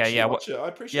it. Did you actually watch it? I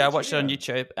appreciate it. Yeah, I watched it on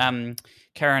YouTube.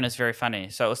 Karen is very funny.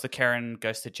 So it was the Karen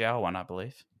Goes to Jail one, I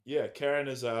believe. Yeah,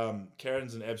 Karen's an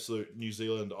absolute New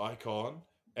Zealand icon.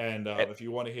 And if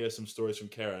you want to hear some stories from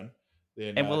Karen,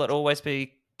 then... And will it always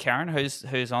be Karen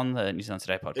who's on the New Zealand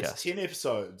Today podcast? It's 10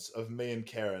 episodes of me and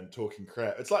Karen talking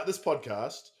crap. It's like this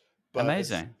podcast. But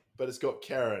amazing. But it's got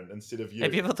Karen instead of you.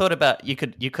 Have you ever thought about you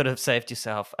could have saved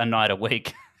yourself a night a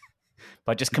week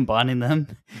by just combining them,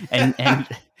 and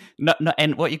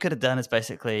and what you could have done is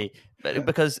basically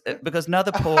because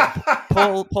neither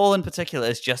Paul in particular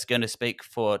is just going to speak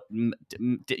for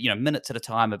minutes at a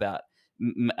time about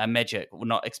a magic,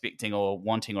 not expecting or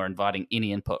wanting or inviting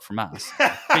any input from us.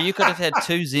 But you could have had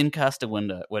two Zencaster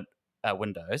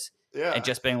windows, and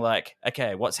just being like,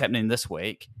 okay, what's happening this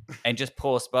week, and just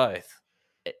pause both.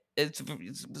 It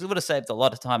would have saved a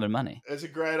lot of time and money. It's a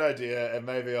great idea, and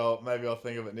maybe I'll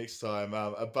think of it next time.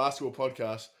 A basketball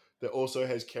podcast that also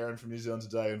has Karen from New Zealand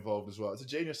Today involved as well. It's a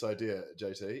genius idea,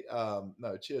 JT.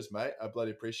 No, cheers, mate. I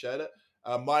bloody appreciate it.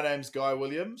 My name's Guy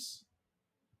Williams.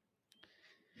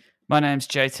 My name's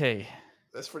JT.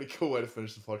 That's a pretty cool way to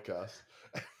finish the podcast.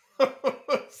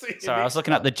 Sorry, I was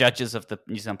looking up the judges of the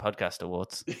New Zealand Podcast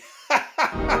Awards.